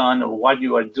have done or what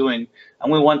you are doing,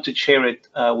 and we want to share it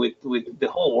with the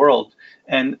whole world.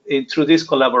 And through these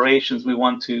collaborations, we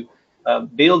want to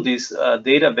build these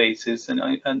databases,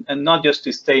 and not just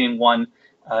to stay in one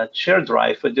share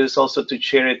drive, but just also to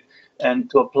share it and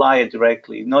to apply it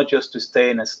directly, not just to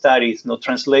stay in a study,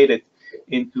 translate it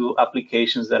into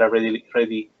applications that are ready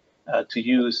to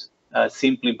use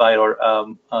simply by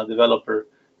our developer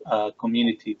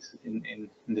communities in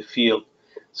the field.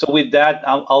 So with that,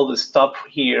 I'll stop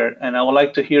here, and I would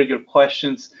like to hear your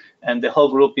questions, and the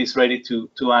whole group is ready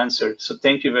to answer. So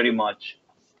thank you very much.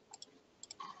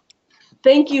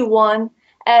 Thank you, Juan.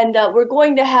 And we're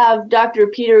going to have Dr.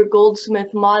 Peter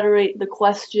Goldsmith moderate the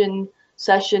question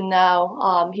session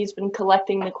now. He's been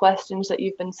collecting the questions that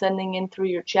you've been sending in through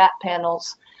your chat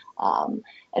panels.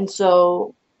 And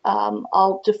so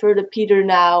I'll defer to Peter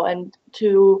now, and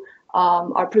to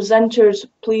our presenters,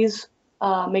 please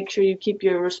make sure you keep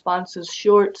your responses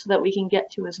short so that we can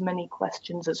get to as many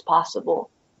questions as possible.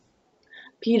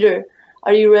 Peter,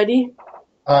 are you ready?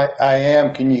 I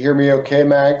am. Can you hear me okay,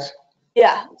 Mags?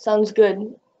 Yeah, sounds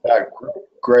good.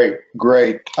 Great.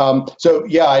 So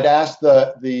yeah, I'd ask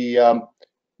the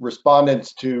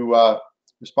respondents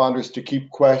responders to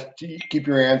keep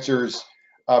your answers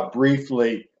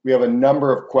briefly. We have a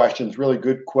number of questions, really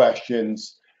good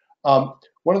questions.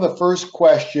 One of the first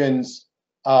questions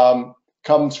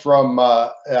comes from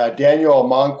Daniel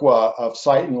Amankwa of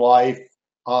Sight and Life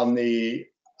on the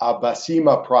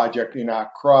Basima project in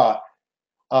Accra.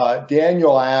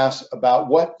 Daniel asks about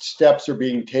what steps are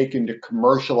being taken to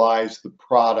commercialize the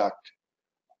product.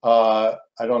 I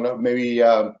don't know, maybe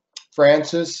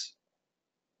Francis?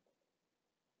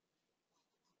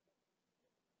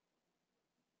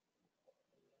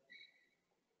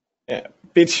 Yeah.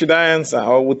 Pete, should I answer,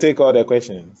 or we'll take all the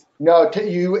questions? No,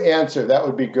 you answer. That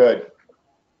would be good.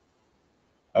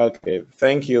 Okay.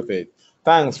 Thank you, Pete.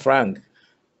 Thanks, Frank.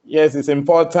 Yes, it's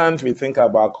important we think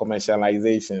about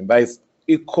commercialization, but it's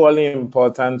equally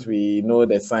important we know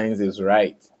the science is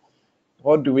right.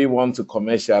 What do we want to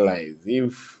commercialize?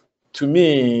 If, to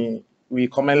me, we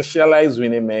commercialized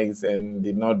Weanimix and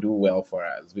did not do well for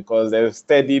us, because there's a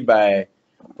study by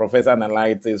Professor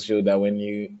Analytics showed that when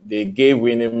they gave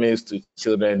Weanimix to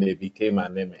children, they became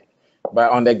anemic.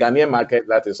 But on the Ghanaian market,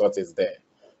 that is what is there.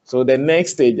 So the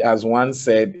next stage, as one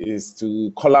said, is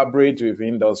to collaborate with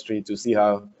industry to see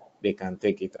how they can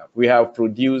take it up. We have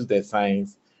produced the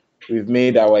science. We've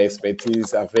made our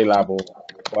expertise available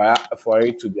for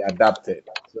it to be adapted.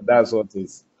 So that's what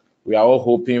we are all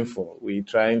hoping for. We're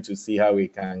trying to see how we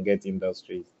can get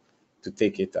industry to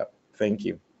take it up. Thank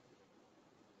you.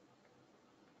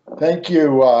 Thank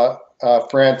you,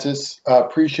 Francis.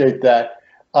 Appreciate that.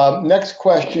 Next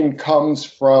question comes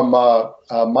from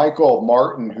Michael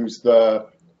Martin, who's the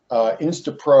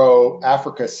Instapro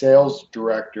Africa Sales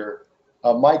Director.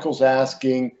 Michael's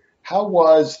asking, how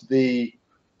was the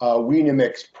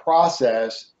Weanimix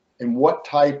process, and what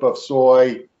type of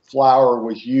soy flour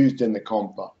was used in the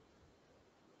ComFA?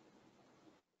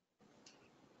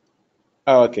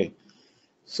 Okay.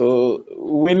 So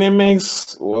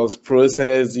Weanimix was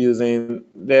processed using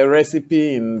the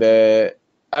recipe in the,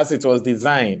 as it was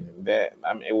designed.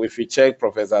 I mean, if you check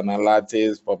Professor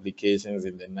Nalate's publications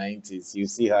in the 90s, you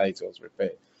see how it was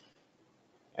prepared.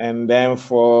 And then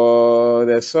for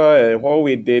the soil, what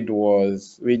we did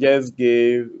was we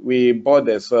bought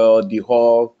the soil, the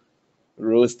hull,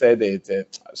 roasted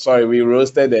it. We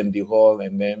roasted and the hull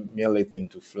and then mill it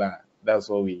into flour. That's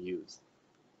what we used.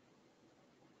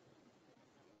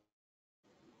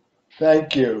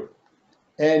 Thank you.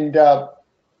 And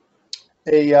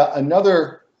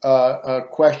another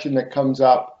question that comes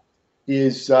up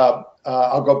is,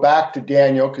 I'll go back to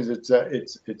Daniel because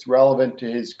it's relevant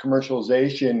to his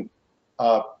commercialization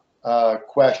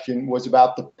question, was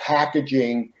about the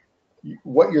packaging.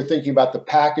 What you're thinking about the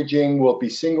packaging? Will it be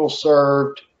single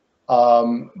served?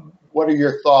 What are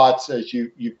your thoughts as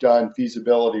you've done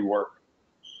feasibility work?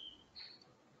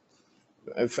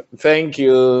 Thank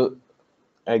you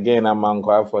again,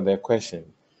 Amankwa, for the question.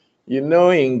 You know,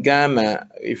 in Ghana,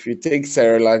 if you take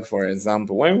Cerelac, for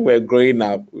example, when we were growing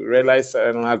up, we realized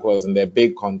Cerelac was in the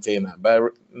big container.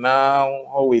 But now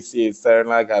all we see is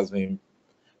Cerelac has been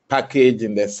packaged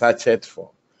in the sachet form.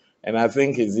 And I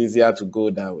think it's easier to go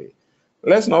that way.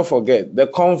 Let's not forget, the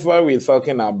ComFA we're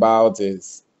talking about it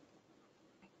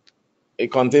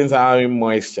contains high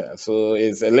moisture. So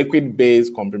it's a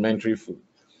liquid-based complementary food.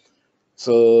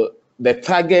 So the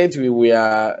target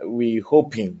we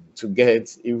hoping to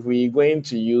get, if we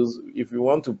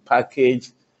want to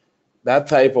package that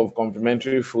type of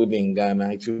complementary food in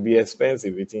Ghana, it will be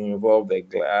expensive. It will involve the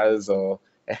glass or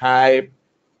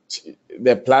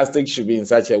the plastic should be in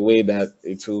such a way that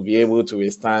it will be able to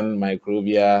withstand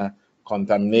microbial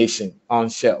contamination on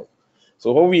shelf.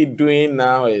 So what we're doing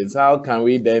now is how can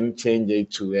we then change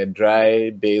it to a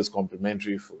dry-based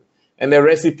complementary food? And the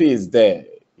recipe is there.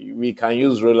 We can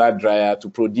use roller dryer to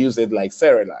produce it like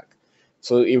Cerelac.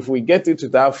 So if we get it to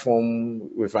that form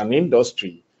with an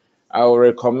industry, I will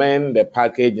recommend the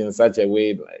package in such a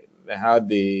way like how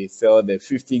they sell the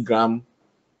 50-gram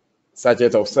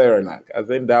sachet of Cerelac. I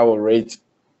think that will reach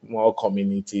more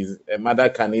communities. A mother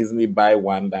can easily buy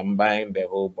one than buying the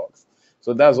whole box.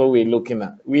 So that's what we're looking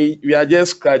at. We are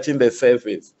just scratching the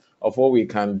surface of what we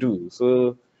can do.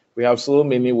 So we have so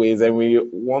many ways, and we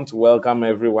want to welcome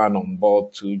everyone on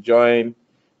board to join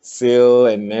SIL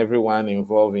and everyone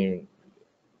involved in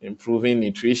improving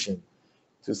nutrition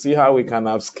to see how we can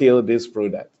upscale this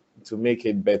product to make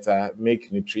it better,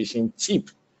 make nutrition cheap,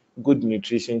 good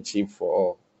nutrition cheap for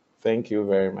all. Thank you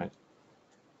very much.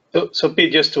 So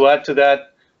Pete, just to add to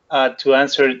that, to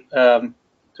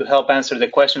help answer the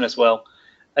question as well,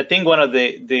 I think one of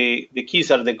the keys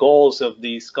are the goals of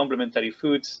these complementary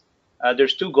foods.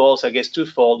 There's two goals, I guess,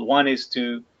 twofold. One is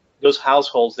to those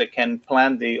households that can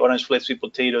plant the orange flake sweet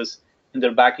potatoes in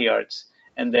their backyards,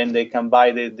 and then they can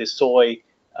buy the soy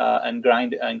and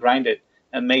grind it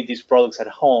and make these products at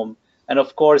home. And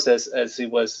of course, as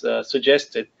it was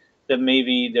suggested, that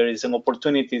maybe there is some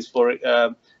opportunities for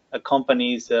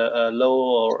companies,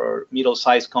 low or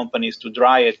middle-sized companies, to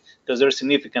dry it, because there's a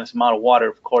significant amount of water,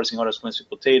 of course, in orange flake sweet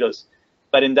potatoes.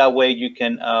 But in that way, you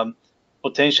can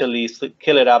potentially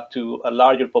scale it up to a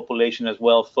larger population as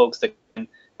well, folks that can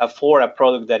afford a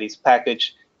product that is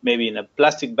packaged maybe in a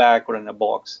plastic bag or in a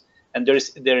box. And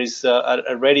there is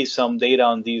already some data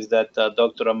on these that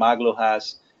Dr. Amaglo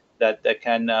has that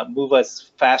can move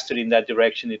us faster in that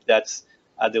direction if that's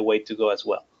the way to go as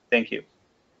well. Thank you.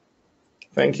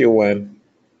 Thank you, Juan.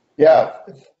 Yeah,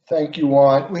 thank you,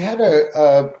 Juan. We had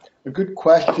a good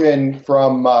question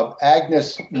from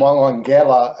Agnes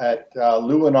Mwangela at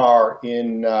Luinar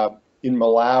in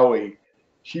Malawi.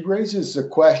 She raises a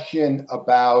question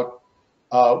about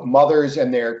mothers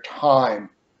and their time.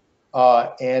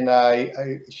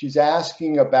 And she's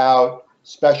asking about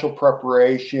special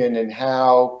preparation and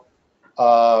how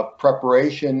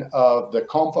preparation of the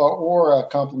ComFA or a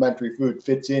complementary food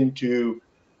fits into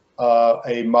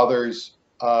a mother's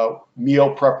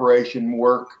meal preparation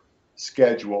work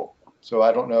schedule. So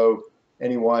I don't know if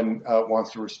anyone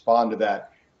wants to respond to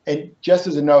that. And just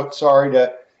as a note,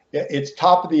 it's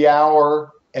top of the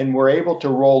hour and we're able to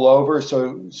roll over.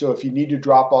 So if you need to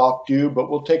drop off, do, but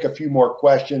we'll take a few more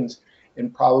questions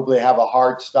and probably have a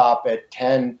hard stop at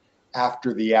 10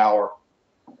 after the hour.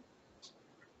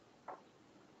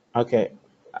 Okay,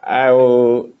 I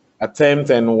will attempt,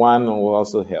 and one will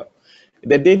also help.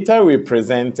 The data we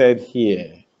presented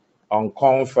here on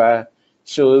ComFA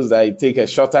shows that it takes a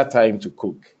shorter time to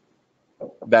cook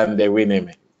than the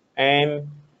Weanimix. And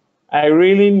I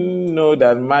really know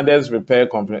that mothers prepare,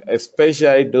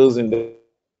 especially those in the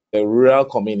rural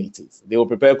communities. They will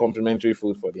prepare complementary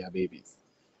food for their babies.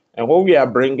 And what we are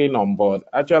bringing on board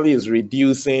actually is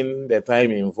reducing the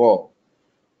time involved.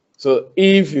 So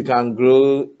if you can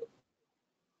grow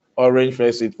orange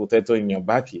fresh sweet potato in your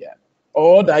backyard,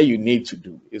 all that you need to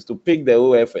do is to pick the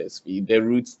OFSP, the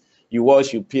roots, you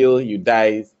wash, you peel, you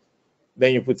dice,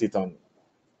 then you put it on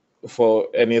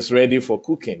and it's ready for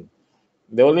cooking.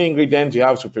 The only ingredient you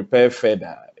have to prepare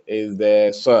further is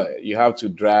the soil. You have to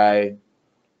dry,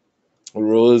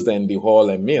 roast, and dehull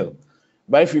and mill.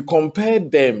 But if you compare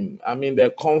them, I mean,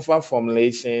 the ComFA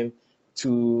formulation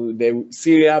to the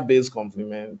cereal-based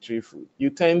complementary food,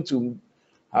 you tend to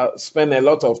spend a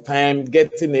lot of time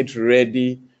getting it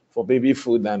ready for baby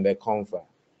food than the ComFA.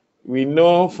 We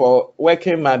know for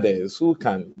working mothers who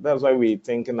can, that's why we're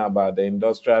thinking about the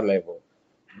industrial level,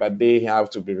 but they have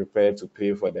to be prepared to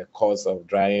pay for the cost of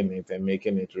drying it and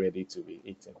making it ready to be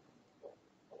eaten.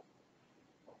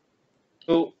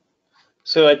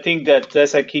 So I think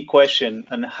that's a key question,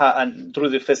 and through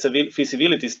the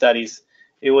feasibility studies,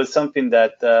 it was something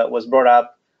that was brought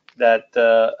up that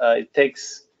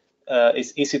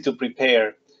it's easy to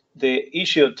prepare. The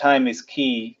issue of time is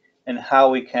key, and how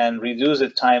we can reduce the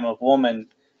time of women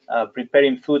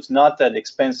preparing foods, not at the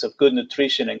expense of good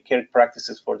nutrition and care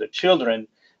practices for the children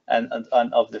and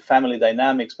of the family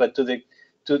dynamics, but to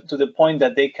the point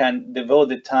that they can devote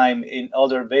the time in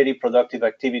other very productive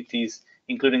activities,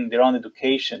 including their own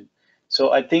education.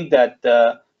 So I think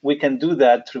that we can do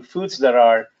that through foods that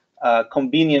are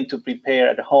convenient to prepare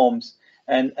at homes,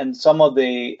 and some of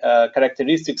the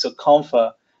characteristics of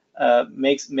ComFA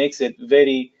makes it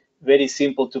very, very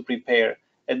simple to prepare.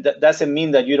 And that doesn't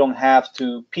mean that you don't have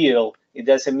to peel. It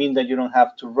doesn't mean that you don't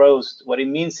have to roast. What it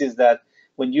means is that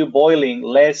when you're boiling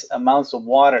less amounts of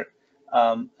water,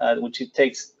 which it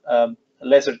takes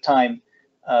lesser time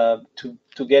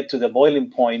to get to the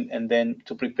boiling point, and then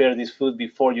to prepare this food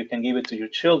before you can give it to your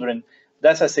children,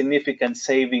 that's a significant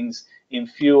savings in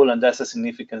fuel, and that's a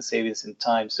significant savings in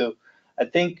time. So I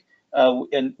think,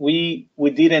 and we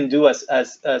didn't do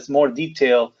as more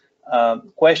detailed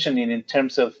questioning in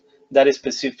terms of that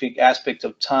specific aspect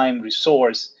of time,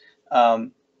 resource,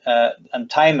 and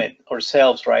time it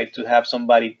ourselves, right? To have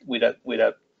somebody with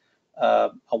a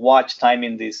watch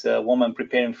timing this woman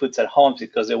preparing foods at home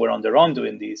because they were on their own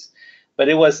doing this. But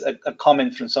it was a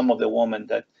comment from some of the women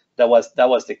that was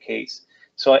the case.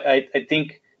 So I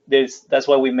think that's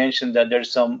why we mentioned that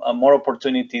there's some more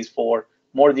opportunities for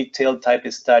more detailed type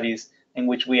of studies in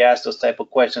which we ask those type of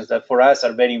questions that for us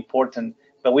are very important,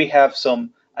 but we have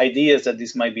some ideas that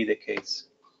this might be the case.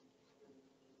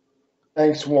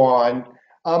 Thanks, Juan.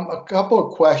 A couple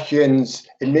of questions,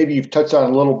 and maybe you've touched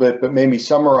on a little bit, but maybe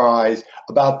summarize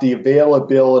about the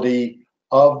availability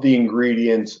of the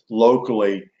ingredients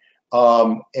locally,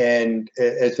 and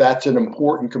as that's an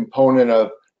important component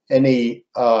of any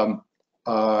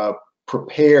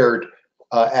prepared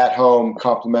at-home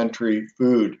complementary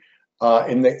food.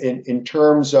 In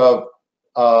terms of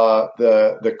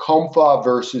the ComFA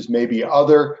versus maybe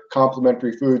other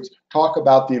complementary foods, talk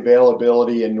about the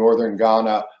availability in northern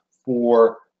Ghana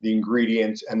for the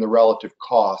ingredients and the relative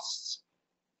costs.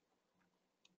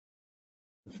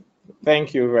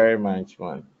 Thank you very much,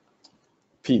 Juan.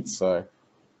 Pete, sorry.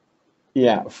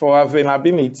 Yeah, for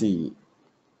availability,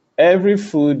 every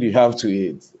food you have to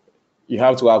eat, you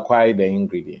have to acquire the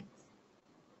ingredients.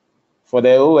 For the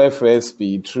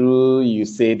OFSP, through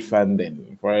USAID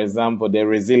funding, for example, the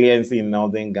Resiliency in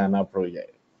Northern Ghana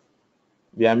project,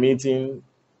 they are meeting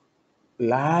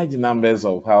large numbers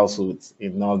of households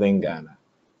in Northern Ghana.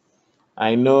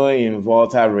 I know in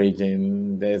Volta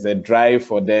region, there's a drive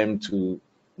for them to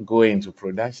go into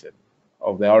production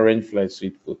of the orange flesh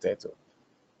sweet potato.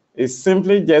 It's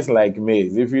simply just like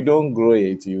maize. If you don't grow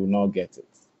it, you will not get it.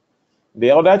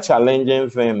 The other challenging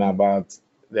thing about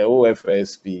the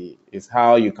OFSP is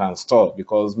how you can store,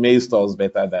 because maize stores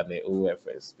better than the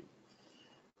OFSP.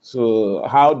 So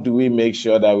how do we make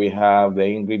sure that we have the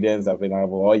ingredients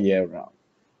available all year round?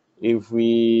 If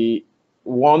we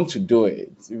want to do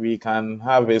it, we can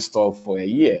have a store for a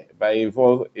year, but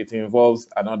it involves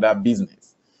another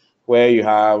business where you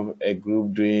have a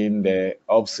group doing the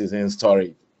off-season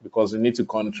storage, because you need to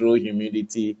control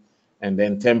humidity and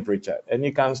then temperature. And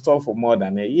you can store for more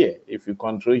than a year if you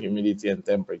control humidity and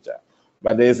temperature.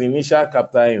 But there's initial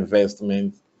capital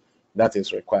investment that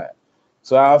is required.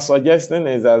 So our suggestion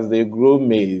is, as they grow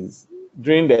maize,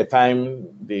 during the time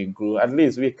they grow, at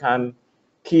least we can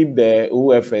keep the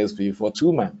OFSP for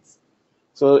 2 months.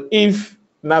 So if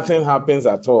nothing happens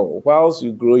at all, whilst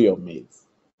you grow your maize,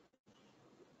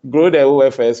 grow the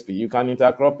OFSP, you can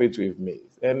intercrop it with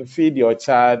maize and feed your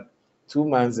child 2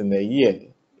 months in a year,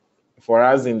 for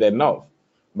us in the north.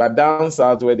 But down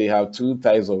south, where they have 2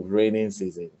 types of raining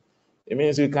season, it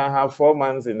means you can have 4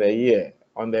 months in a year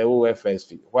on the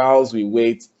OFSP, whilst we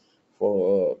wait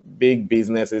for big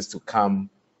businesses to come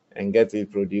and get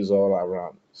it produced all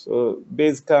around. So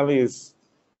basically, it's,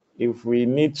 if we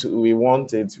need to, we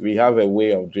want it, we have a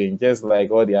way of doing, just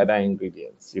like all the other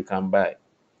ingredients you can buy.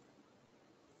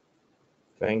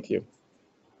 Thank you.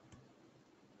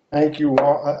 Thank you.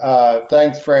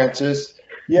 Thanks, Francis.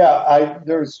 Yeah,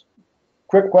 there's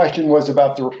quick question was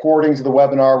about the recordings of the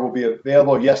webinar will be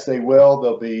available. Yes, they will.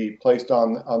 They'll be placed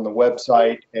on the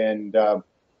website, and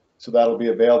so that'll be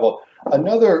available.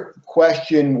 Another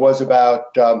question was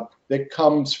about that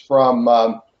comes from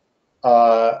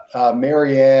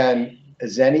Marianne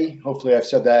Zeni. Hopefully I've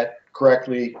said that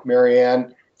correctly,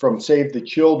 Marianne, from Save the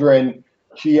Children.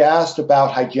 She asked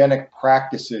about hygienic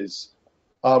practices.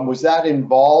 Was that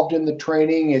involved in the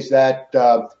training? Is that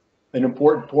an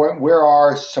important point? Where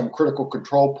are some critical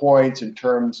control points in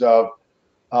terms of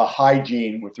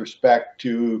hygiene with respect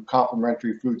to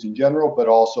complementary foods in general, but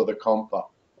also the ComFA?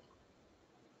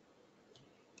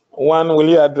 One, will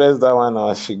you address that one,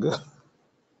 or should go?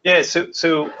 Yeah,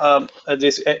 so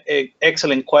this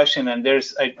excellent question, and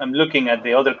I'm looking at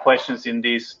the other questions in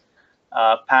this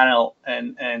panel,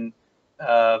 and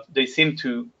they seem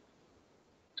to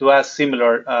ask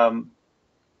similar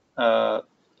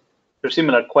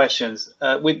similar questions.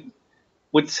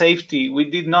 With safety, we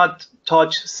did not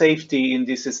touch safety in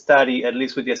this study, at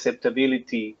least with the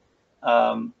acceptability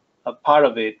part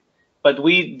of it. But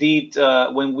we did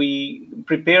when we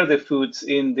prepare the foods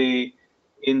in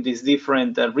these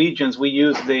different regions, we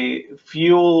use the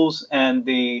fuels and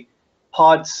the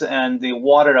pots and the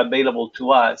water available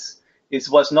to us. It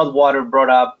was not water brought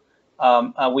up.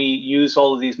 We use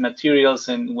all of these materials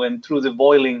and went through the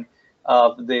boiling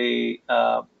of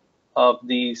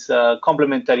these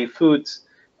complementary foods,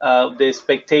 the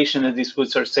expectation that these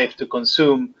foods are safe to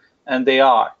consume, and they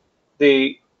are.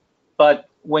 But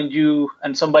when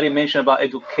and somebody mentioned about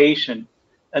education,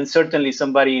 and certainly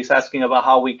somebody is asking about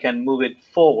how we can move it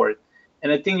forward.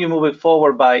 And I think you move it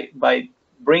forward by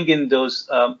bringing those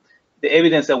the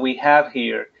evidence that we have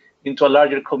here into a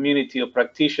larger community of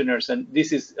practitioners, and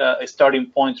this is a starting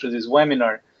point through this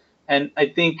webinar. And I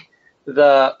think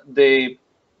the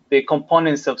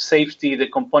components of safety, the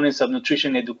components of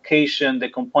nutrition education, the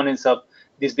components of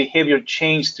this behavior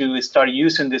change to start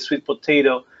using the sweet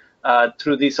potato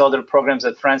through these other programs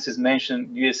that Francis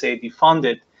mentioned, USAID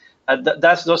funded.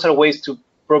 Those are ways to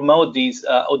promote these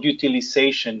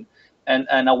utilization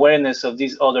and awareness of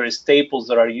these other staples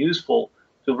that are useful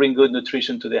to bring good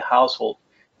nutrition to the household.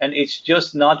 And it's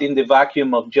just not in the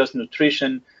vacuum of just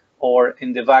nutrition, or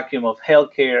in the vacuum of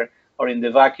healthcare, or in the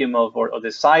vacuum of or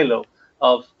the silo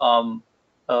of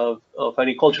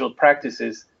agricultural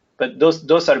practices. But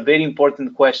those are very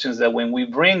important questions that when we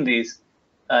bring this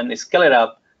and scale it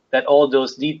up, that all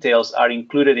those details are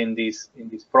included in these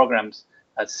programs,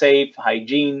 safe,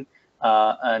 hygiene,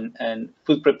 and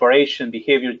food preparation,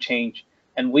 behavior change.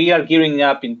 And we are gearing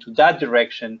up into that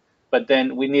direction, but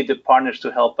then we need the partners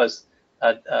to help us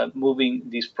moving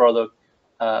this product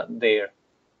there.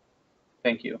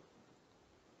 Thank you.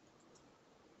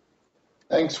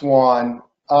 Thanks, Juan.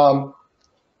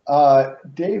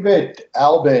 David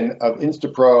Albin of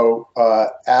Instapro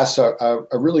asks a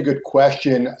really good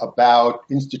question about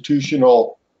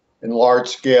institutional and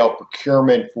large-scale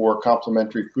procurement for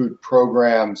complementary food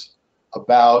programs,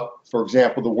 about, for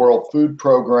example, the World Food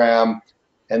Program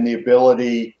and the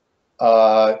ability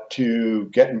to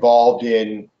get involved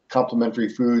in complementary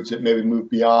foods that maybe move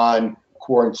beyond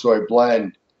corn soy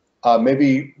blend.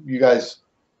 Maybe you guys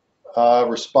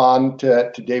respond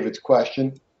to David's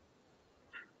question.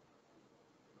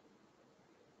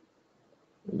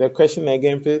 The question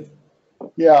again, please.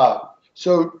 Yeah,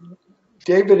 so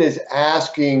David is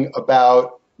asking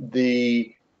about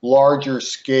the larger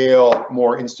scale,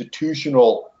 more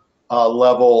institutional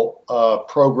level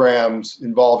programs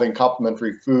involving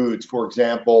complementary foods, for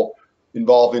example,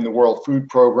 involving the World Food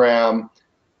Program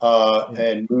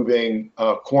and moving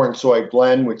corn soy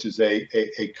blend, which is a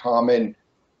common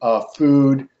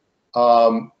food.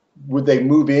 Would they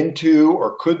move into,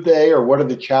 or could they, or what are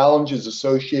the challenges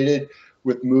associated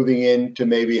with moving into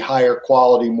maybe higher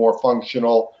quality, more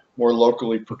functional, more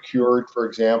locally procured, for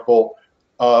example,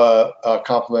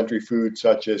 complementary foods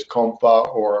such as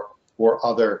ComFA or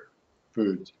other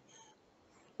foods?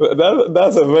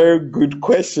 That's a very good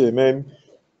question, and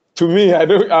to me,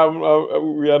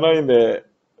 we are not in the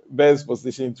best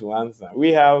position to answer.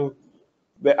 We have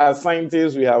as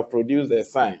scientists, we have produced a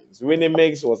science.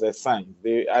 Weanimix was a science.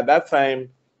 At that time,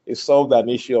 it solved an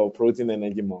issue of protein,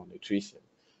 energy, malnutrition.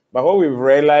 But what we've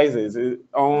realized is,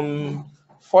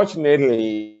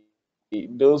 unfortunately,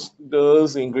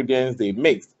 those ingredients they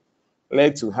mixed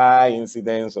led to high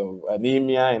incidence of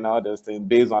anemia and all those things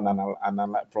based on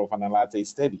Prof. Analytic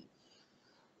study.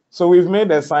 So we've made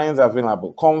the science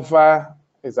available. ComFA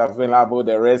is available.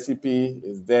 The recipe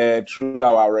is there through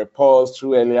our reports,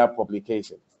 through earlier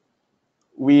publications.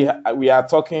 We are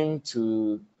talking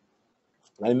to,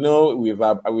 I know we've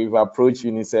approached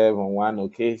UNICEF on one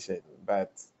occasion,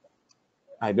 but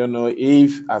I don't know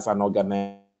if as an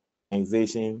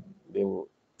organization they will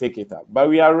take it up. But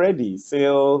we are ready.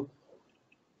 Still,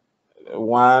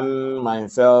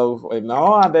 myself, and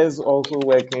all others also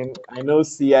working. I know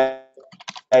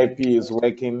CIP is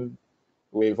working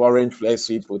with orange flesh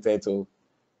sweet potato.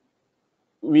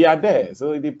 We are there,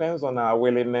 so it depends on our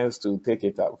willingness to take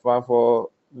it up. For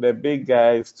the big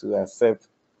guys to accept,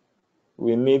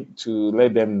 we need to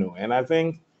let them know. And I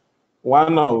think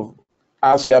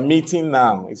as we are meeting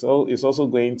now, it's also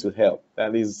going to help.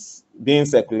 That is being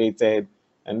circulated,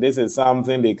 and this is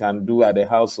something they can do at the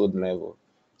household level.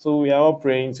 So we are all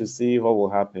praying to see what will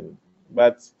happen.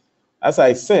 But as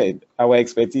I said, our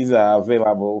expertise are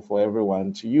available for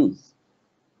everyone to use.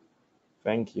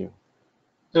 Thank you.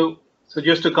 So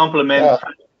just to complement,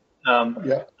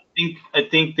 Yeah. I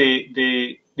think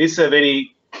this is a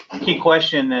very key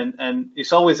question, and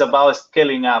it's always about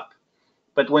scaling up.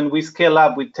 But when we scale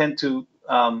up, we tend to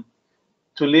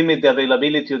limit the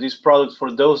availability of these products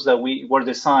for those that we were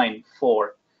designed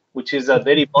for, which is at the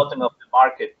very bottom of the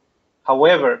market.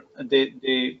 However,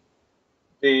 the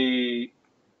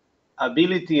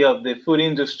ability of the food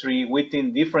industry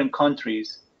within different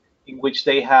countries, in which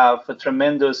they have a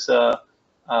tremendous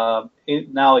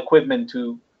now equipment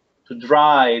to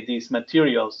dry these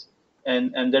materials,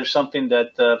 and there's something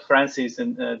that Francis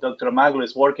and Dr. Maglo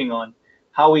is working on,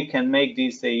 how we can make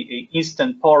this a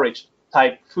instant porridge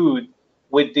type food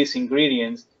with these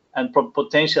ingredients, and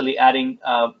potentially adding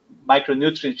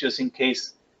micronutrients just in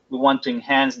case we want to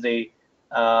enhance the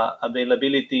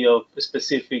availability of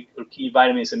specific or key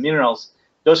vitamins and minerals.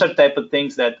 Those are type of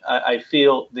things that I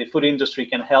feel the food industry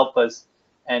can help us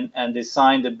and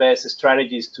design the best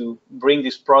strategies to bring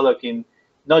this product in,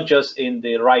 not just in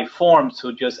the right form,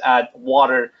 to just add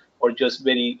water or just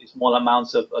very small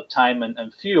amounts of time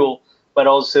and fuel, but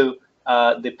also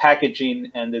the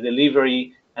packaging and the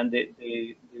delivery and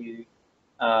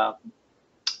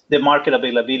the market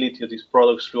availability of these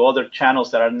products through other channels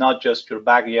that are not just your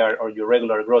backyard or your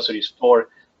regular grocery store,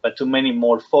 but to many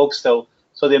more folks. So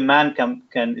demand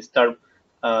can start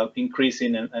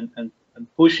increasing and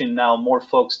pushing now more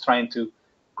folks trying to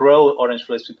grow orange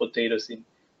flesh sweet potatoes in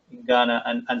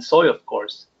Ghana and soy, of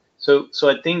course. So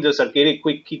I think those are very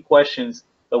quick key questions,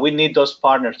 but we need those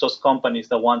partners, those companies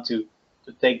that want to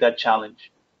take that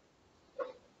challenge.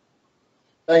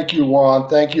 Thank you, Juan.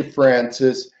 Thank you,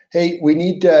 Francis. Hey, we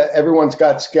need everyone's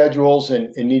got schedules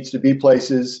and needs to be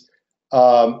places.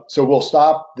 So we'll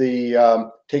stop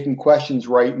the taking questions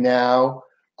right now.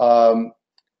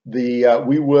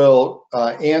 We will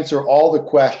answer all the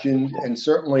questions and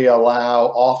certainly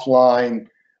allow offline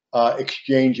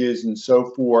exchanges and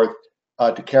so forth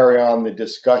to carry on the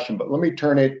discussion. But let me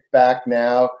turn it back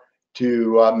now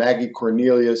to Maggie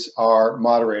Cornelius, our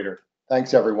moderator.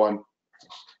 Thanks, everyone.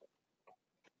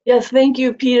 Yes, thank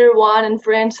you, Peter, Juan, and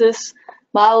Francis,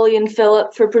 Molly, and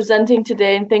Philip for presenting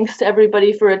today, and thanks to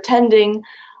everybody for attending.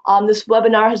 This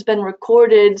webinar has been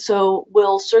recorded, so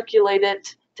we'll circulate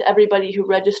it to everybody who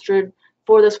registered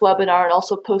for this webinar and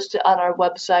also post it on our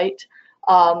website.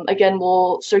 Again,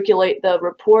 we'll circulate the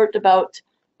report about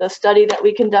the study that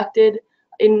we conducted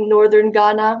in northern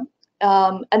Ghana.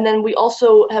 And then we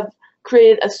also have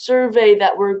created a survey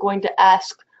that we're going to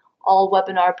ask all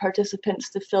webinar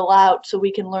participants to fill out so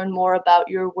we can learn more about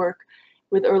your work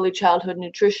with early childhood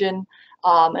nutrition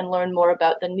and learn more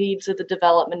about the needs of the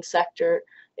development sector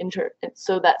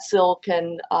so that SIL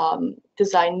can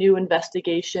design new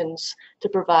investigations to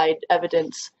provide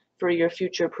evidence for your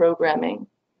future programming.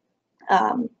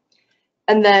 And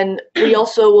then we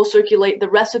also will circulate the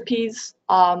recipes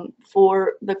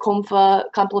for the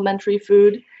ComFA complementary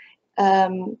food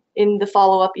in the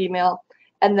follow-up email.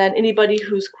 And then anybody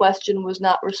whose question was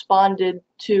not responded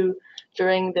to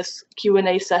during this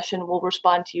Q&A session will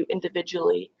respond to you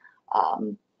individually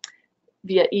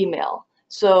via email.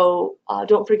 So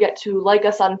don't forget to like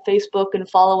us on Facebook and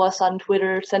follow us on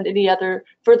Twitter. Send any other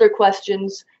further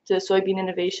questions to Soybean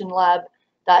Innovation Lab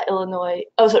Soybean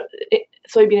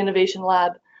Innovation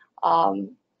Lab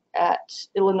at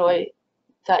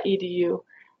illinois.edu.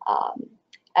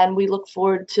 and we look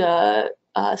forward to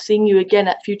seeing you again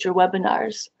at future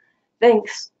webinars.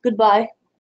 Thanks. Goodbye.